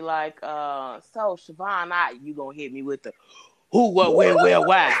 I'm gonna be like, so Shavon, you gonna hit me with the who, what, when, where,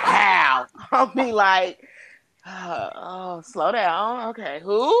 why, how? I'll be like, slow down. Okay,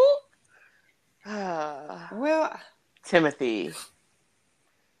 who? Well, Timothy.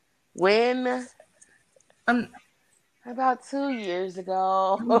 When? About 2 years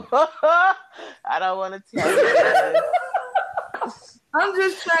ago. I don't want to tell you. I'm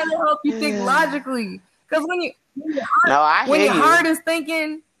just trying to help you think logically. Because when your heart is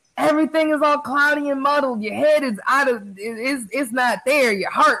thinking, everything is all cloudy and muddled. Your head is it's not there.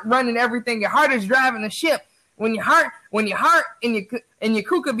 Your heart running everything. Your heart is driving the ship. When your heart and your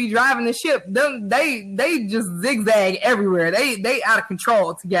kuka be driving the ship, they just zigzag everywhere. They out of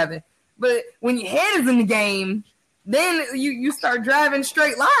control together. But when your head is in the game, then you start driving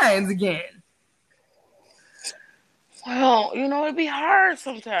straight lines again. Well, it'd be hard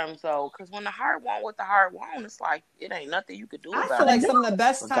sometimes though, because when the heart want what the heart want, it's like it ain't nothing you could do I feel about like it. some of the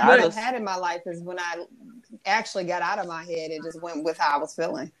best times I've Regardless. had in my life is when I actually got out of my head and just went with how I was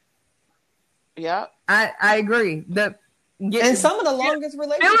feeling. Yeah, I agree. And some of the longest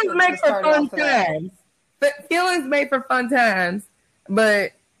relationships feelings make for fun times. But feelings made for fun times,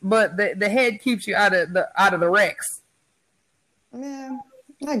 but the head keeps you out of the wrecks. Yeah,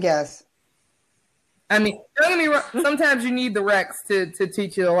 I guess. I mean, don't get me wrong. Sometimes you need the wrecks to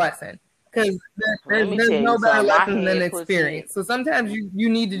teach you the lesson, because there's no better lesson than experience. So sometimes you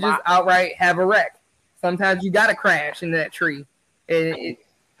need to just outright have a wreck. Sometimes you got to crash into that tree. There's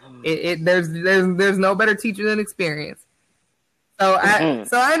no better teacher than experience. So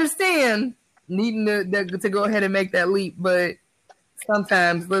I understand needing to go ahead and make that leap, but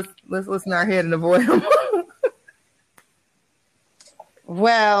sometimes let's listen our head and avoid them.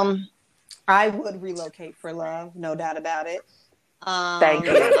 Well, I would relocate for love, no doubt about it. Thank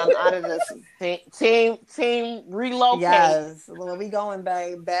you. I'm out of this. Team relocate. Yes, where we going,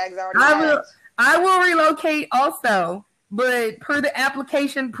 babe? Bags already packed. I will relocate also, but per the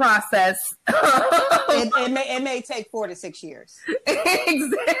application process, it may take 4 to 6 years.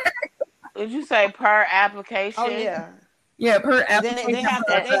 Exactly. Did you say per application? Oh yeah. Yeah, per application. They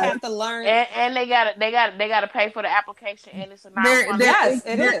have to learn, and they gotta pay for the application, and it's a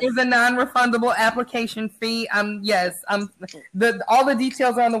there is a non-refundable application fee. All the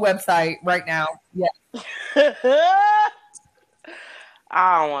details are on the website right now. Yeah.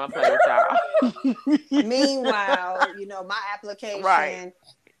 I don't want to play with y'all. Meanwhile, my application. Right.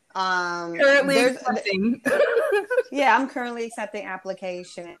 Currently accepting. Yeah, I'm currently accepting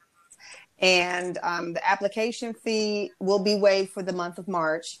application. And the application fee will be waived for the month of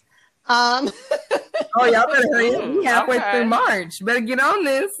March. Oh, y'all better hurry up. We halfway through March. Better get on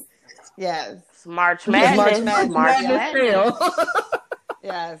this. Yes. It's March Madness. March Madness.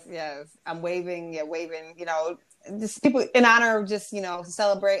 Yes. I'm waiving, just people in honor of just, to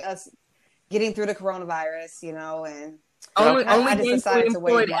celebrate us getting through the coronavirus, and only gainfully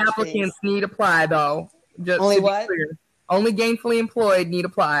employed applicants need apply, though. Just only what? Clear. Only gainfully employed need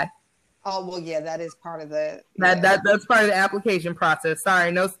apply. Oh, well, yeah, that is part of the... That's part of the application process.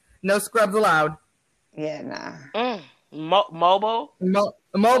 Sorry, no scrubs allowed. Yeah, nah. Mobile? Mobile,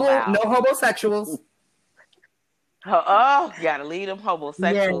 no homosexuals. Oh, you gotta leave them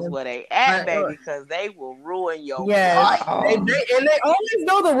homosexuals where they at, baby, because they will ruin your life. And they always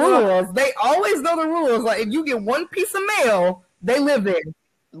know the rules. They always know the rules. Like, if you get one piece of mail, they live there.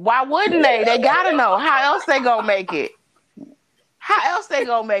 Why wouldn't they? They gotta know. How else they gonna make it?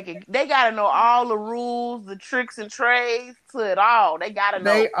 They gotta know all the rules, the tricks and trades to it all. They gotta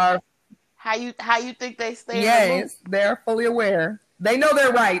know. They are. How you think they stay? Yes, they are fully aware. They know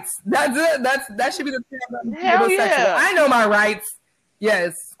their rights. That's it. That should be the term. Hell yeah. I know my rights.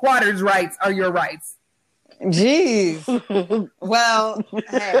 Yes, squatters' rights are your rights. Jeez. Well,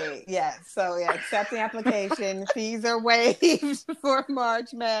 hey, yeah. So accept the application. Fees are waived for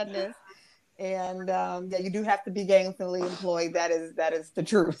March Madness. And you do have to be gainfully employed. That is the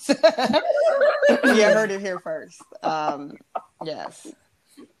truth. You heard it here first. Yes.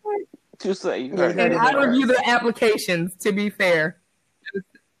 To say you heard it. I review the applications. To be fair.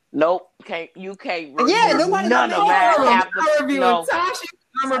 Nope. You can't review none of them. I'm reviewing Tasha.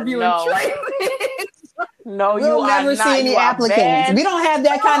 I'm reviewing Tracy. No, we'll never see any applicants. We don't have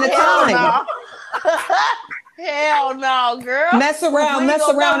that kind of time. Hell no, girl. Mess around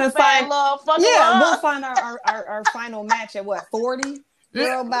and find love. We'll find our final match at what, 40?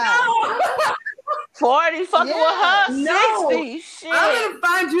 Girl, bye. 40 fucking with her? No. 60. Shit. I'm gonna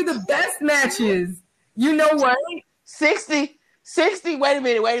find you the best matches. You know what? 60. Wait a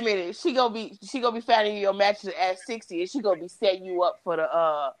minute. She gonna be finding you your matches at 60, and she gonna be setting you up for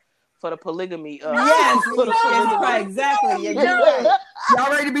the polygamy. Yes, right, exactly. Yeah, right.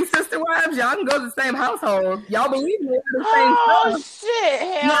 Y'all ready to be sister wives? Y'all can go to the same household. Y'all believe me? The same house. Shit!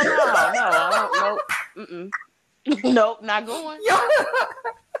 Hell no! Nope, not going.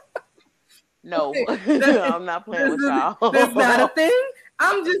 No, I'm not playing with y'all. That's not a thing.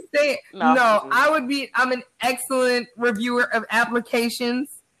 I'm just saying. No, I'm an excellent reviewer of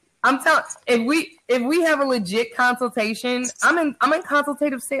applications. I'm telling. If we have a legit consultation, I'm in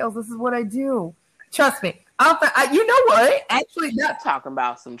consultative sales. This is what I do. Trust me. You know what? Actually, not talking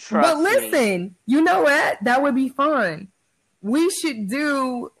about some trust. But listen, you know what? That would be fun. We should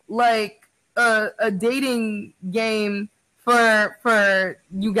do like a dating game for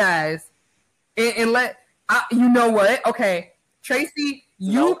you guys, and you know what? Okay, Tracy,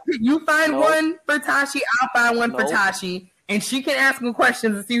 you find one for Tashi. I'll find one for Tashi. And she can ask him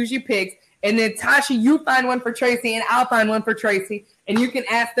questions and see who she picks. And then Tashi, you find one for Tracy, and I'll find one for Tracy, and you can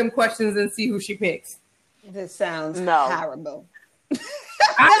ask them questions and see who she picks. This sounds horrible.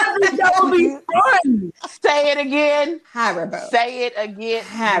 I think that would be fun. Say it again. Horrible. Say it again.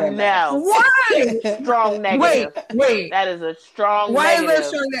 Horrible. No. Why? Strong negative. Wait. That is a strong Why negative. Why is that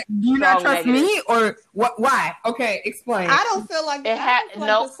strong negative? Do you not trust me? Or what? Why? Okay, explain. I don't feel like,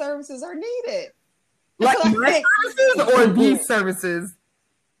 the services are needed. Like my services or these services?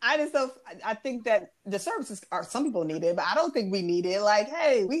 I just don't. I think that the services are, some people need it, but I don't think we need it. Like,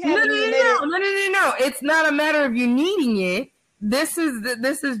 hey, we have No. It's not a matter of you needing it. This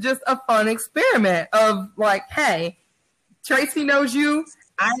is just a fun experiment of like, hey, Tracy knows you.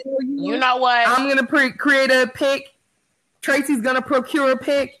 I know you. You know what? I'm gonna create a pick. Tracy's gonna procure a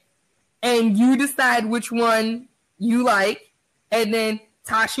pick, and you decide which one you like. And then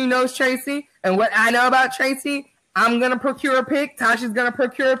Tashi knows Tracy, and what I know about Tracy. I'm going to procure a pick. Tasha's going to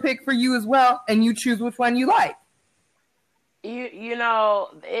procure a pick for you as well. And you choose which one you like. You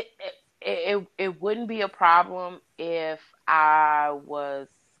know, it wouldn't be a problem if I was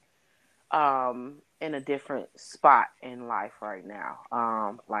in a different spot in life right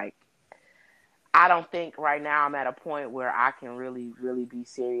now. Like, I don't think right now I'm at a point where I can really, really be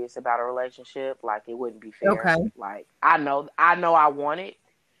serious about a relationship. Like, it wouldn't be fair. Okay. Like, I know I want it.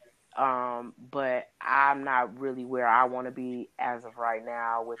 But I'm not really where I want to be as of right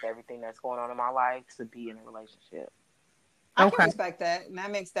now with everything that's going on in my life to be in a relationship. I can respect that. And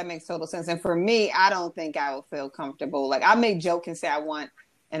that makes total sense. And for me, I don't think I will feel comfortable. Like, I may joke and say I want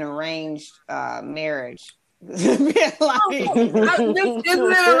an arranged marriage. This isn't an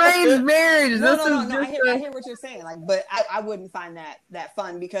arranged marriage. No. I hear what you're saying. Like, but I wouldn't find that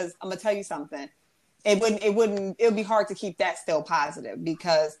fun, because I'm gonna tell you something. It would be hard to keep that still positive,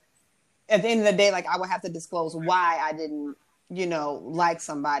 because at the end of the day, like, I would have to disclose why I didn't, like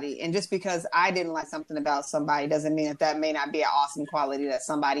somebody. And just because I didn't like something about somebody doesn't mean that may not be an awesome quality that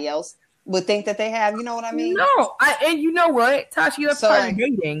somebody else would think that they have. You know what I mean? No, and you know what, Tashi, that's part of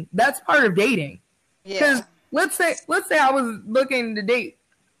dating. That's part of dating. Because let's say I was looking to date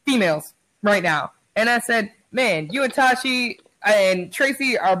females right now, and I said, man, you and Tashi and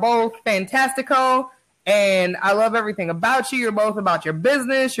Tracy are both fantastical. And I love everything about you. You're both about your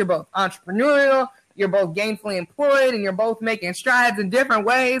business. You're both entrepreneurial. You're both gainfully employed, and you're both making strides in different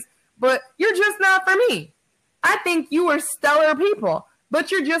ways. But you're just not for me. I think you are stellar people,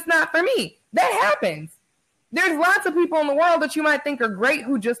 but you're just not for me. That happens. There's lots of people in the world that you might think are great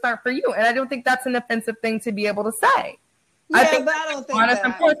who just aren't for you. And I don't think that's an offensive thing to be able to say. Yeah, but I don't think honest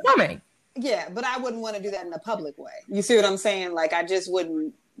and forthcoming. Yeah, but I wouldn't want to do that in a public way. You see what I'm saying? Like, I just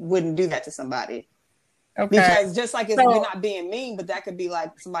wouldn't do that to somebody. Okay. Because just like you're not being mean, but that could be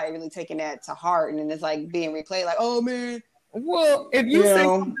like somebody really taking that to heart, and then it's like being replayed like, oh man. Well, if you say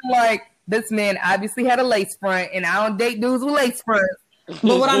something like, this man obviously had a lace front, and I don't date dudes with lace fronts.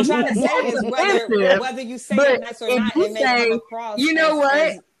 But what I'm trying to say is whether you say it nice or not, it may come across. You know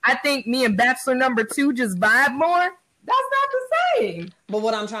what? I think me and Bachelor number 2 just vibe more. That's not the same. But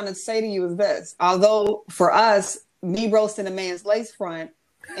what I'm trying to say to you is this. Although for us, me roasting a man's lace front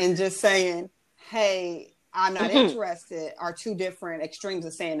and just saying, hey, I'm not interested, are two different extremes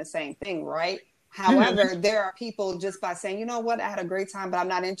of saying the same thing, right? However, there are people just by saying, you know what, I had a great time, but I'm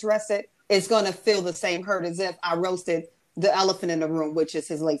not interested, it's going to feel the same hurt as if I roasted the elephant in the room, which is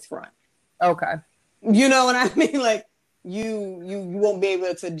his lace front. Okay. You know what I mean? Like, you won't be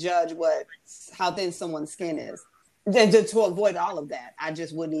able to judge how thin someone's skin is. And to avoid all of that, I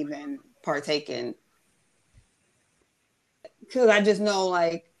just wouldn't even partake in. Because I just know,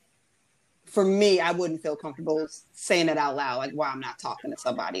 like, for me, I wouldn't feel comfortable saying it out loud, like, why I'm not talking to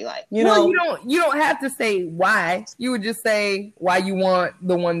somebody. Like, you know. You don't have to say why. You would just say why you want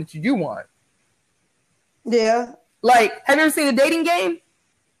the one that you do want. Yeah. Like, have you ever seen a dating game?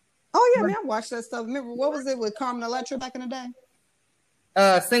 Oh, yeah, man, I watched that stuff. Remember, what was it with Carmen Electra back in the day?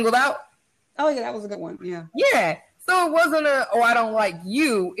 Singled Out? Oh, yeah, that was a good one, yeah. Yeah, so it wasn't I don't like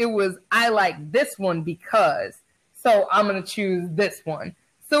you. It was, I like this one because, so I'm going to choose this one.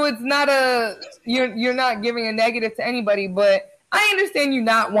 So it's not you're not giving a negative to anybody, but I understand you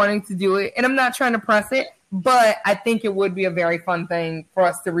not wanting to do it, and I'm not trying to press it, but I think it would be a very fun thing for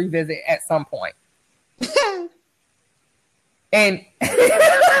us to revisit at some point. And I'm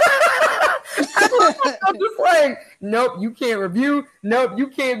just like, nope, you can't review. Nope, you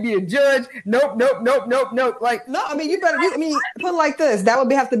can't be a judge. Nope. Like, no, I mean, put it like this. That would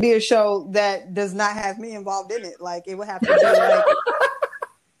have to be a show that does not have me involved in it. Like, it would have to be like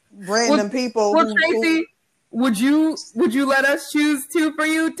random people. Well, Tracy, would you let us choose two for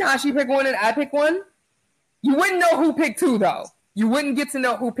you? Tashi pick one and I pick one? You wouldn't know who picked two, though. You wouldn't get to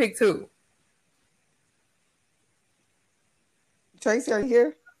know who picked two. Tracy, are you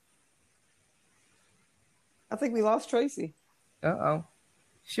here? I think we lost Tracy. Uh-oh.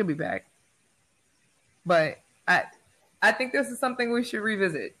 She'll be back. But I think this is something we should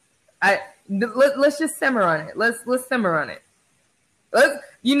revisit. Let's just simmer on it. Let's simmer on it.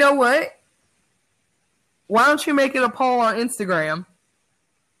 You know what? Why don't you make it a poll on Instagram?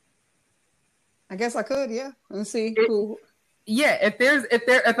 I guess I could, yeah. Let's see who. Yeah,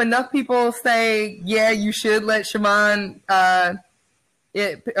 if enough people say, yeah, you should let Shavon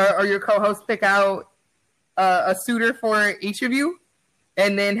or your co-host pick out a suitor for each of you,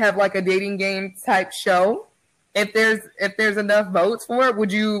 and then have like a dating game type show. If there's enough votes for it,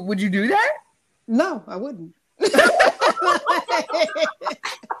 would you do that? No, I wouldn't.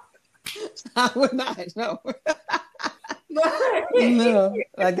 I would not. No. No,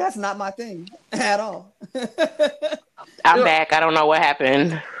 like that's not my thing at all. I'm back. I don't know what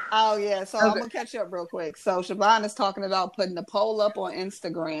happened. Oh yeah, so I'm gonna catch up real quick. So Shavon is talking about putting the poll up on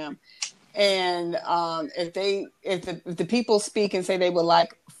Instagram, and if the people speak and say they would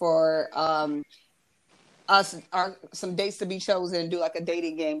like for some dates to be chosen and do like a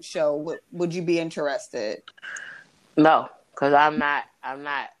dating game show, would you be interested? No, because I'm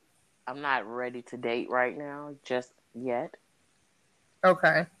not ready to date right now, just yet.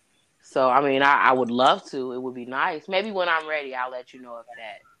 Okay. So I mean, I would love to. It would be nice. Maybe when I'm ready, I'll let you know of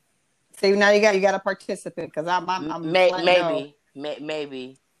that. See, now you got a participant because I'm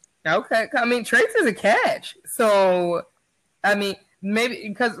maybe. Okay. I mean, Tracy's a catch. So, I mean, maybe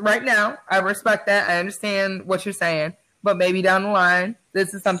because right now I respect that. I understand what you're saying, but maybe down the line,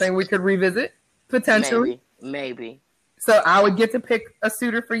 this is something we could revisit potentially. Maybe. So I would get to pick a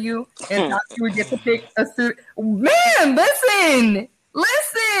suitor for you, and you would get to pick a suitor. Man, listen.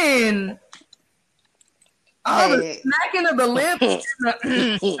 Oh, the smacking of the lips.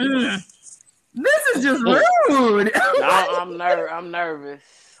 This is just rude. I'm nervous.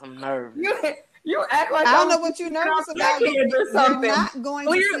 You act like I don't know what you're nervous about. You're not going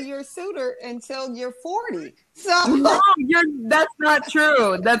to see your suitor until you're 40. So no, that's not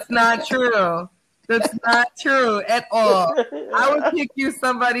true. That's not true at all. I would pick you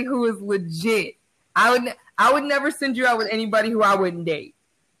somebody who is legit. I would never send you out with anybody who I wouldn't date.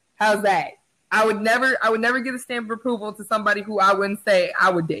 How's that? I would never give a stamp of approval to somebody who I wouldn't say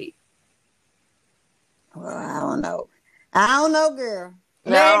I would date. Well, I don't know, girl.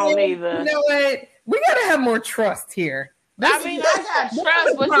 No, I don't either. You know what? We gotta have more trust here. I got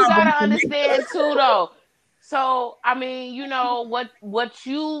trust, but you gotta understand too, though. So, I mean, you know, what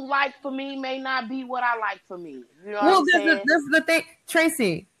you like for me may not be what I like for me. You know what I'm saying? This is the thing.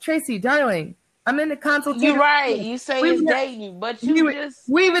 Tracy, darling, I'm in the consultation. You're right. You say it's dating, but we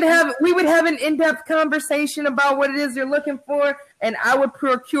would have an in-depth conversation about what it is you're looking for, and I would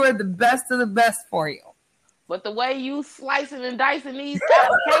procure the best of the best for you. But the way you slicing and dicing these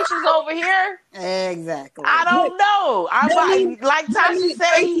applications over here, exactly. I don't know. Like Tasha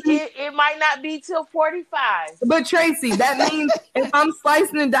said, it might not be till 45. But Tracy, that means if I'm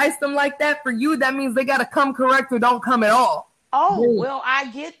slicing and dicing them like that for you, that means they gotta come correct or don't come at all. Oh, well, I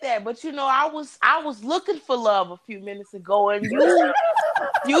get that, but you know, I was looking for love a few minutes ago, and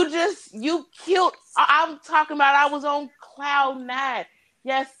you killed. I'm talking about I was on cloud 9.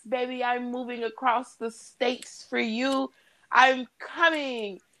 Yes, baby, I'm moving across the states for you. I'm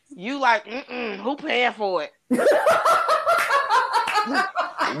coming. You like, who paying for it?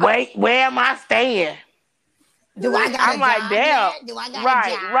 Wait, where am I staying? Do I got I'm a like, job damn. yet? Do I got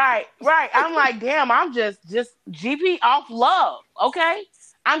a job? Right. I'm like, damn, I'm just GP off love, okay?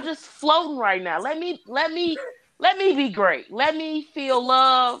 I'm just floating right now. Let me be great. Let me feel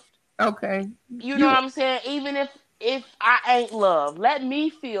loved. Okay. You know what I'm saying? Even if I ain't loved, let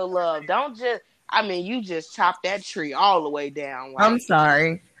me feel loved. Don't just, you just chop that tree all the way down. Like, I'm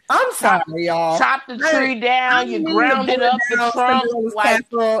sorry, y'all. Chop the tree down. You grounded up the trunk like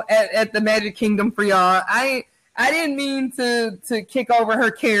at the Magic Kingdom for y'all. I didn't mean to kick over her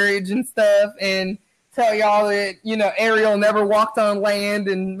carriage and stuff and tell y'all that, you know, Ariel never walked on land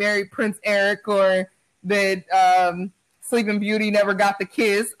and married Prince Eric, or that Sleeping Beauty never got the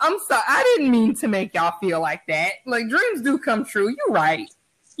kiss. I'm sorry. I didn't mean to make y'all feel like that. Like, dreams do come true. You're right.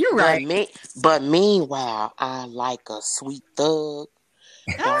 But meanwhile, I like a sweet thug,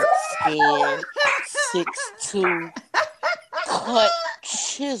 dark skin, 6'2", cut,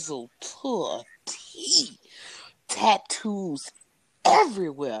 chiseled to a T, tattoos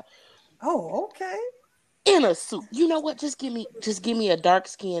everywhere. Oh, okay. In a suit. You know what? Just give me a dark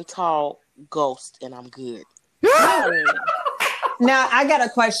skinned, tall ghost, and I'm good. Now I got a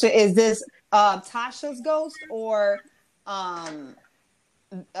question. Is this Tasha's ghost or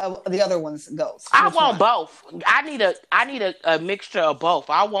the other one's ghost? I Which want one? both. I need a mixture of both.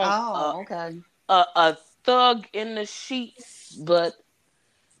 I want Oh, okay. a thug in the sheets, but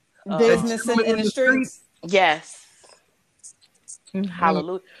A Business gentleman in in the the streets. streets. yes, Mm-hmm.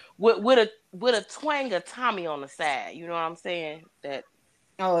 hallelujah. With a twang of Tommy on the side. You know what I'm saying? That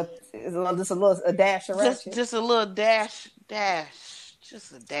Oh, just a little a dash of ratchet, just a little dash,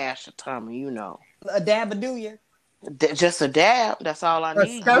 just a dash of Tommy. You know, a dab of do you? just a dab. That's all I A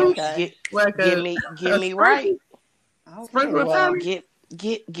need. skosh, Okay, like Get a me right. sprinkle, okay. sprinkle of Well, Tommy.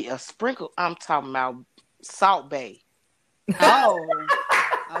 Get a sprinkle. I'm talking about Salt Bay. oh,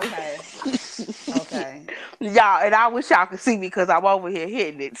 okay, okay. Y'all, and I wish y'all could see me because I'm over here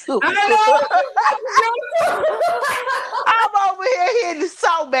hitting it too. I know. I'm over here hitting the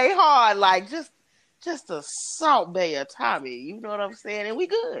Salt Bay hard, like just a Salt Bay of Tommy. You know what I'm saying? And we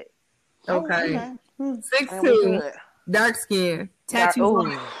good. Oh, Okay. okay. Hmm. And we 6'2", good. dark skin, Dark,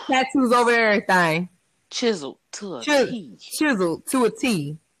 ooh, tattoos over everything, chiseled to a T. chiseled to a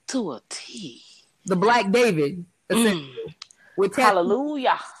T. To a T. The Black David, essentially, with tattoos.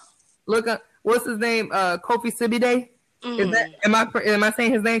 Hallelujah. Look up, what's his name? Kofi Sibide. Is that am I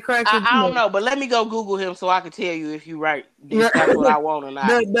saying his name correctly? I don't know, but let me go Google him so I can tell you if you right. If that's what I want or not.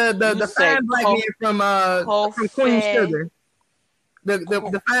 The fine black man from Queen Sugar.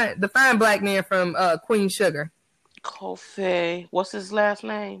 The fine black man from Queen Sugar. Kofi. What's his last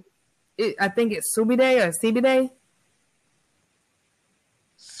name? I think it's Subide or Sibide.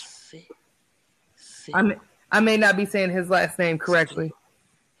 I may not be saying his last name correctly.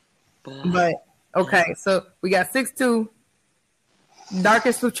 But okay, so we got 6'2",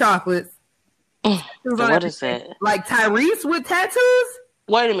 darkest of chocolates. What is that? Like Tyrese with tattoos?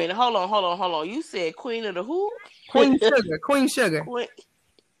 Wait a minute. Hold on. You said Queen of the who? Queen Sugar. Queen Sugar.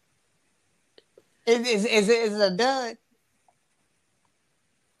 Is it a dud?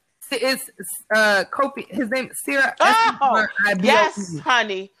 It's Kofi. His name is Sarah. Oh, yes,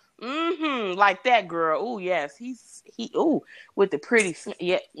 honey. Like that girl. Ooh, yes. Ooh, with the pretty.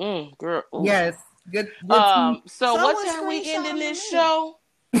 Yeah. Girl. Ooh. Yes. Good. So what time we ending this show?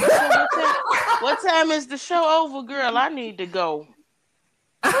 What time is the show over, girl? I need to go.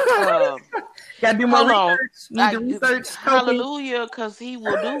 Gotta do more research. Need to research. Hallelujah, because he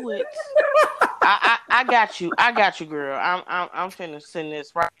will do it. I got you, girl. I'm finna send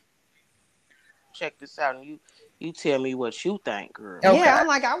this right. Check this out, and you tell me what you think, girl. Okay. Yeah, I'm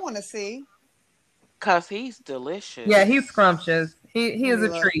like, I want to see. Cause he's delicious. Yeah, he's scrumptious. He is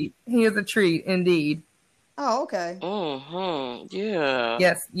a treat. He is a treat indeed. Oh, okay. Yeah.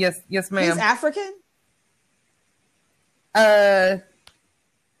 Yes, ma'am. He's African?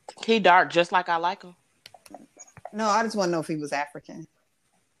 He dark just like I like him. No, I just want to know if he was African.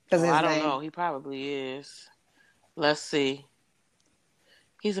 I don't know. He probably is. Let's see.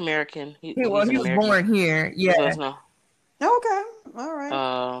 He's American. He was American. Born here. Yeah. Okay. All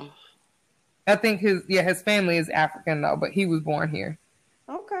right. I think his family is African though, but he was born here.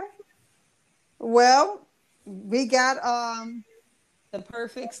 Okay. Well, we got the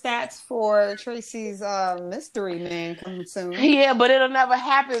perfect stats for Tracy's mystery man coming soon. Yeah, but it'll never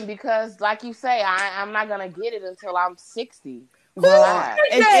happen because, like you say, I'm not gonna get it until I'm 60. Well,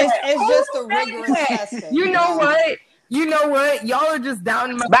 it's just a rigorous testing. You know what? Y'all are just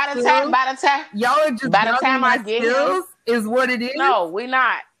down in my by the time y'all are just by the time I get skills him, is what it is. No, we're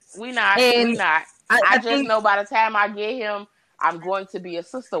not. I just know by the time I get him, I'm going to be a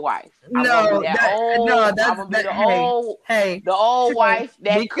sister wife. I'm gonna be the old wife.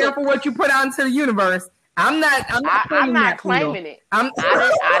 That be careful what you put out into the universe. I'm not claiming it. I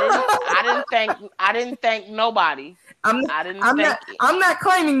didn't thank nobody. I'm not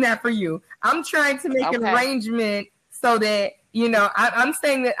claiming that for you. I'm trying to make an arrangement so that I'm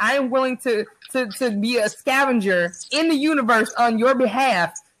saying that I am willing to be a scavenger in the universe on your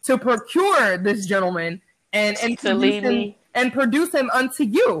behalf to procure this gentleman and to lead me and produce him unto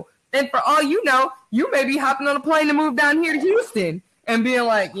you. And for all you know, you may be hopping on a plane to move down here to Houston and being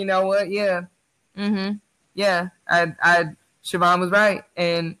like, you know what? Yeah. Yeah. Shavon was right.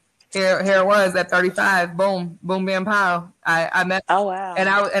 And here it was at 35. Boom, boom, bam, pow. I met. Oh, wow. And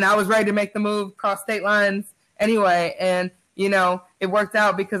I was ready to make the move across state lines anyway. And, it worked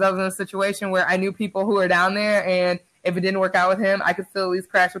out because I was in a situation where I knew people who were down there. And if it didn't work out with him, I could still at least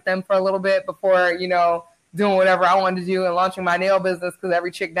crash with them for a little bit before, doing whatever I wanted to do and launching my nail business because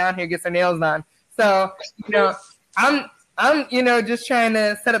every chick down here gets her nails done. So, I'm just trying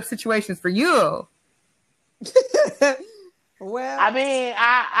to set up situations for you. Well, I mean,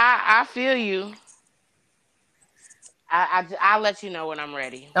 I feel you. I'll let you know when I'm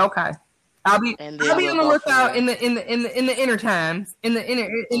ready. Okay. I'll be And I'll then be we'll on the go from lookout there. in the inner times, in the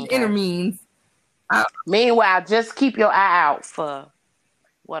Okay. inner means. Meanwhile, just keep your eye out for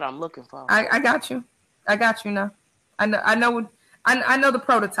what I'm looking for. I got you. I got you now. I know the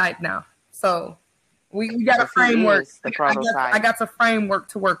prototype now. So we got a 'Cause he framework. is the prototype. I got a framework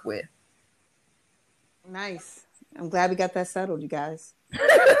to work with. Nice. I'm glad we got that settled, you guys.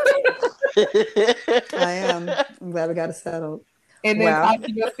 I am. I'm glad we got it settled. And then Well,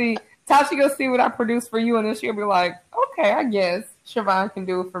 Tashi go see what I produce for you, and then she'll be like, okay, I guess Shavon can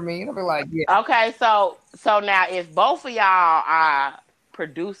do it for me. And I'll be like, yeah. Okay, so now if both of y'all are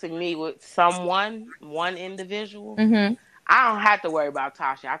producing me with one individual, Mm-hmm. I don't have to worry about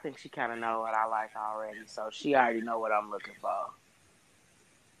Tasha. I think she kind of know what I like already, so she already know what I'm looking for.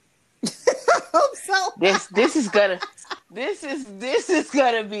 I hope so. This is gonna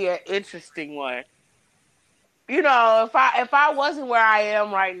be an interesting one. You know, if I wasn't where I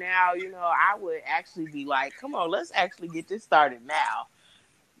am right now, you know, I would actually be like, come on, let's actually get this started now.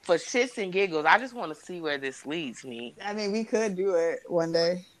 For shits and giggles, I just want to see where this leads me. I mean, we could do it one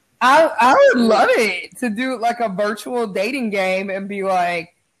day. I would love it to do like a virtual dating game and be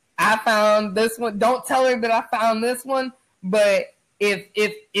like, I found this one. Don't tell her that I found this one, but if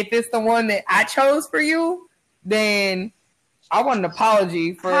it's the one that I chose for you, then I want an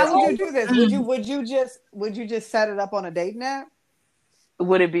apology for. How would you do this? Would you just set it up on a dating app?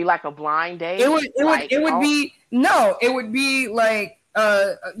 Would it be like a blind date? It would be like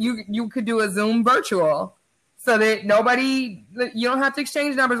you could do a Zoom virtual so that you don't have to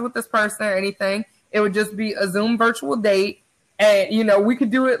exchange numbers with this person or anything. It would just be a Zoom virtual date. And, you know, we could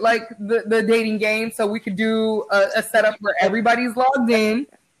do it like the dating game. So we could do a setup where everybody's logged in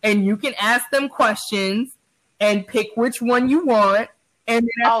and you can ask them questions and pick which one you want. And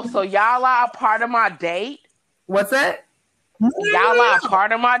so y'all are a part of my date? What's that? Y'all are a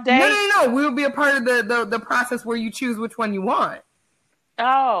part of my date? No. We'll be a part of the process where you choose which one you want.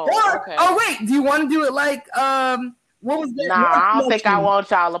 Oh, okay. Oh, wait. Do you want to do it like what was that? Nah, I don't think I want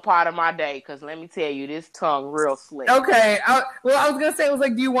y'all a part of my day, because let me tell you, this tongue real slick. Okay. I was going to say, it was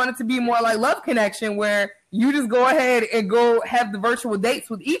like, do you want it to be more like Love Connection, where you just go ahead and go have the virtual dates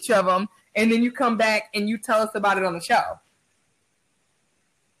with each of them, and then you come back and you tell us about it on the show?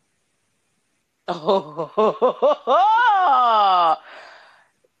 Oh,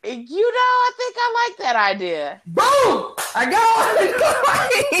 you know, I think I like that idea. Boom! I got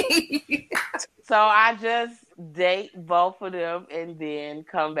So I just date both of them and then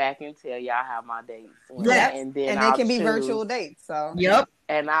come back and tell y'all how my dates went. Yeah, and then they can be virtual dates. So yep.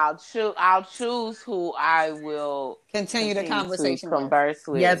 And I'll choose who I will continue the conversation converse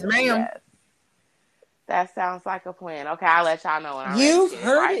with. Yes, ma'am. Yes. That sounds like a plan. Okay, I'll let y'all know when I'm You've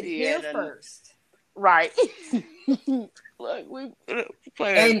heard it here first. Right. Look, we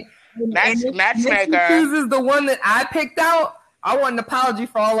and matchmaker chooses the one that I picked out. I want an apology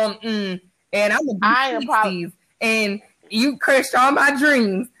for all of them. And I'm a and you crushed all my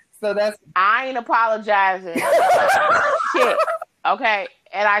dreams. So I ain't apologizing. Shit. Okay.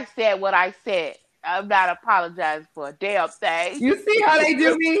 And I said what I said. I'm not apologizing for a damn thing. You see how they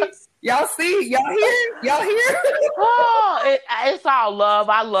do me? Y'all see? Y'all hear? Oh, it's all love.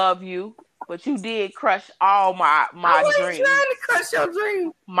 I love you. But you did crush all my dreams. I wasn't trying to crush your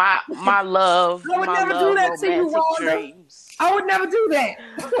dreams. My love. I would never do that to you, Wanda. I would never do that.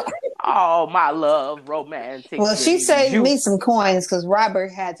 Oh, my love, romantic. Well, she saved me some coins because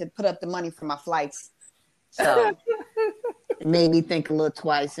Robert had to put up the money for my flights. So it made me think a little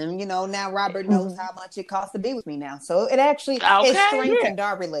twice. And, you know, now Robert knows how much it costs to be with me now. So it actually it strengthened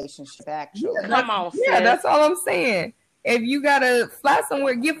our relationship, actually. Yeah, come on, sis. Yeah, that's all I'm saying. If you got to fly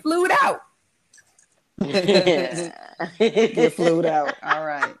somewhere, get flued out. Get flued out. All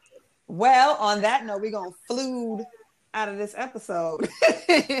right. Well, on that note, we're going to flued out of this episode.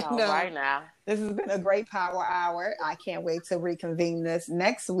 Right now. This has been a great power hour. I can't wait to reconvene this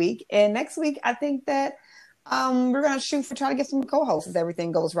next week. And next week, I think that we're going to shoot for trying to get some co-hosts if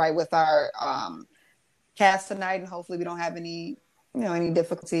everything goes right with our cast tonight. And hopefully we don't have any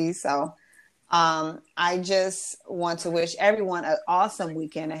difficulties. So I just want to wish everyone an awesome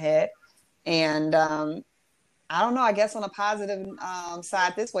weekend ahead. And I don't know, I guess on a positive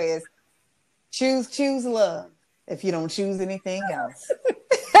side this way is choose love if you don't choose anything else.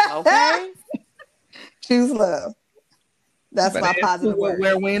 Okay. Choose love. That's my positive word.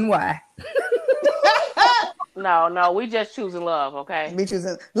 Where, when, why? No, we just choosing love, okay? We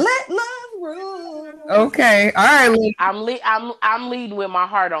choosing let love rule. Okay. All right. I'm leading with my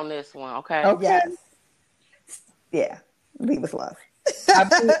heart on this one, okay? Yes. Yeah. Lead with love.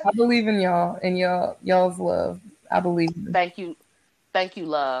 I believe in y'all and y'all's love. I believe in Thank you,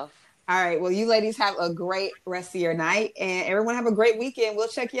 love. All right. Well, you ladies have a great rest of your night, and everyone have a great weekend. We'll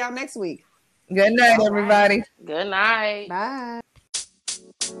check you out next week. Good night, All everybody. right. Good night. Bye.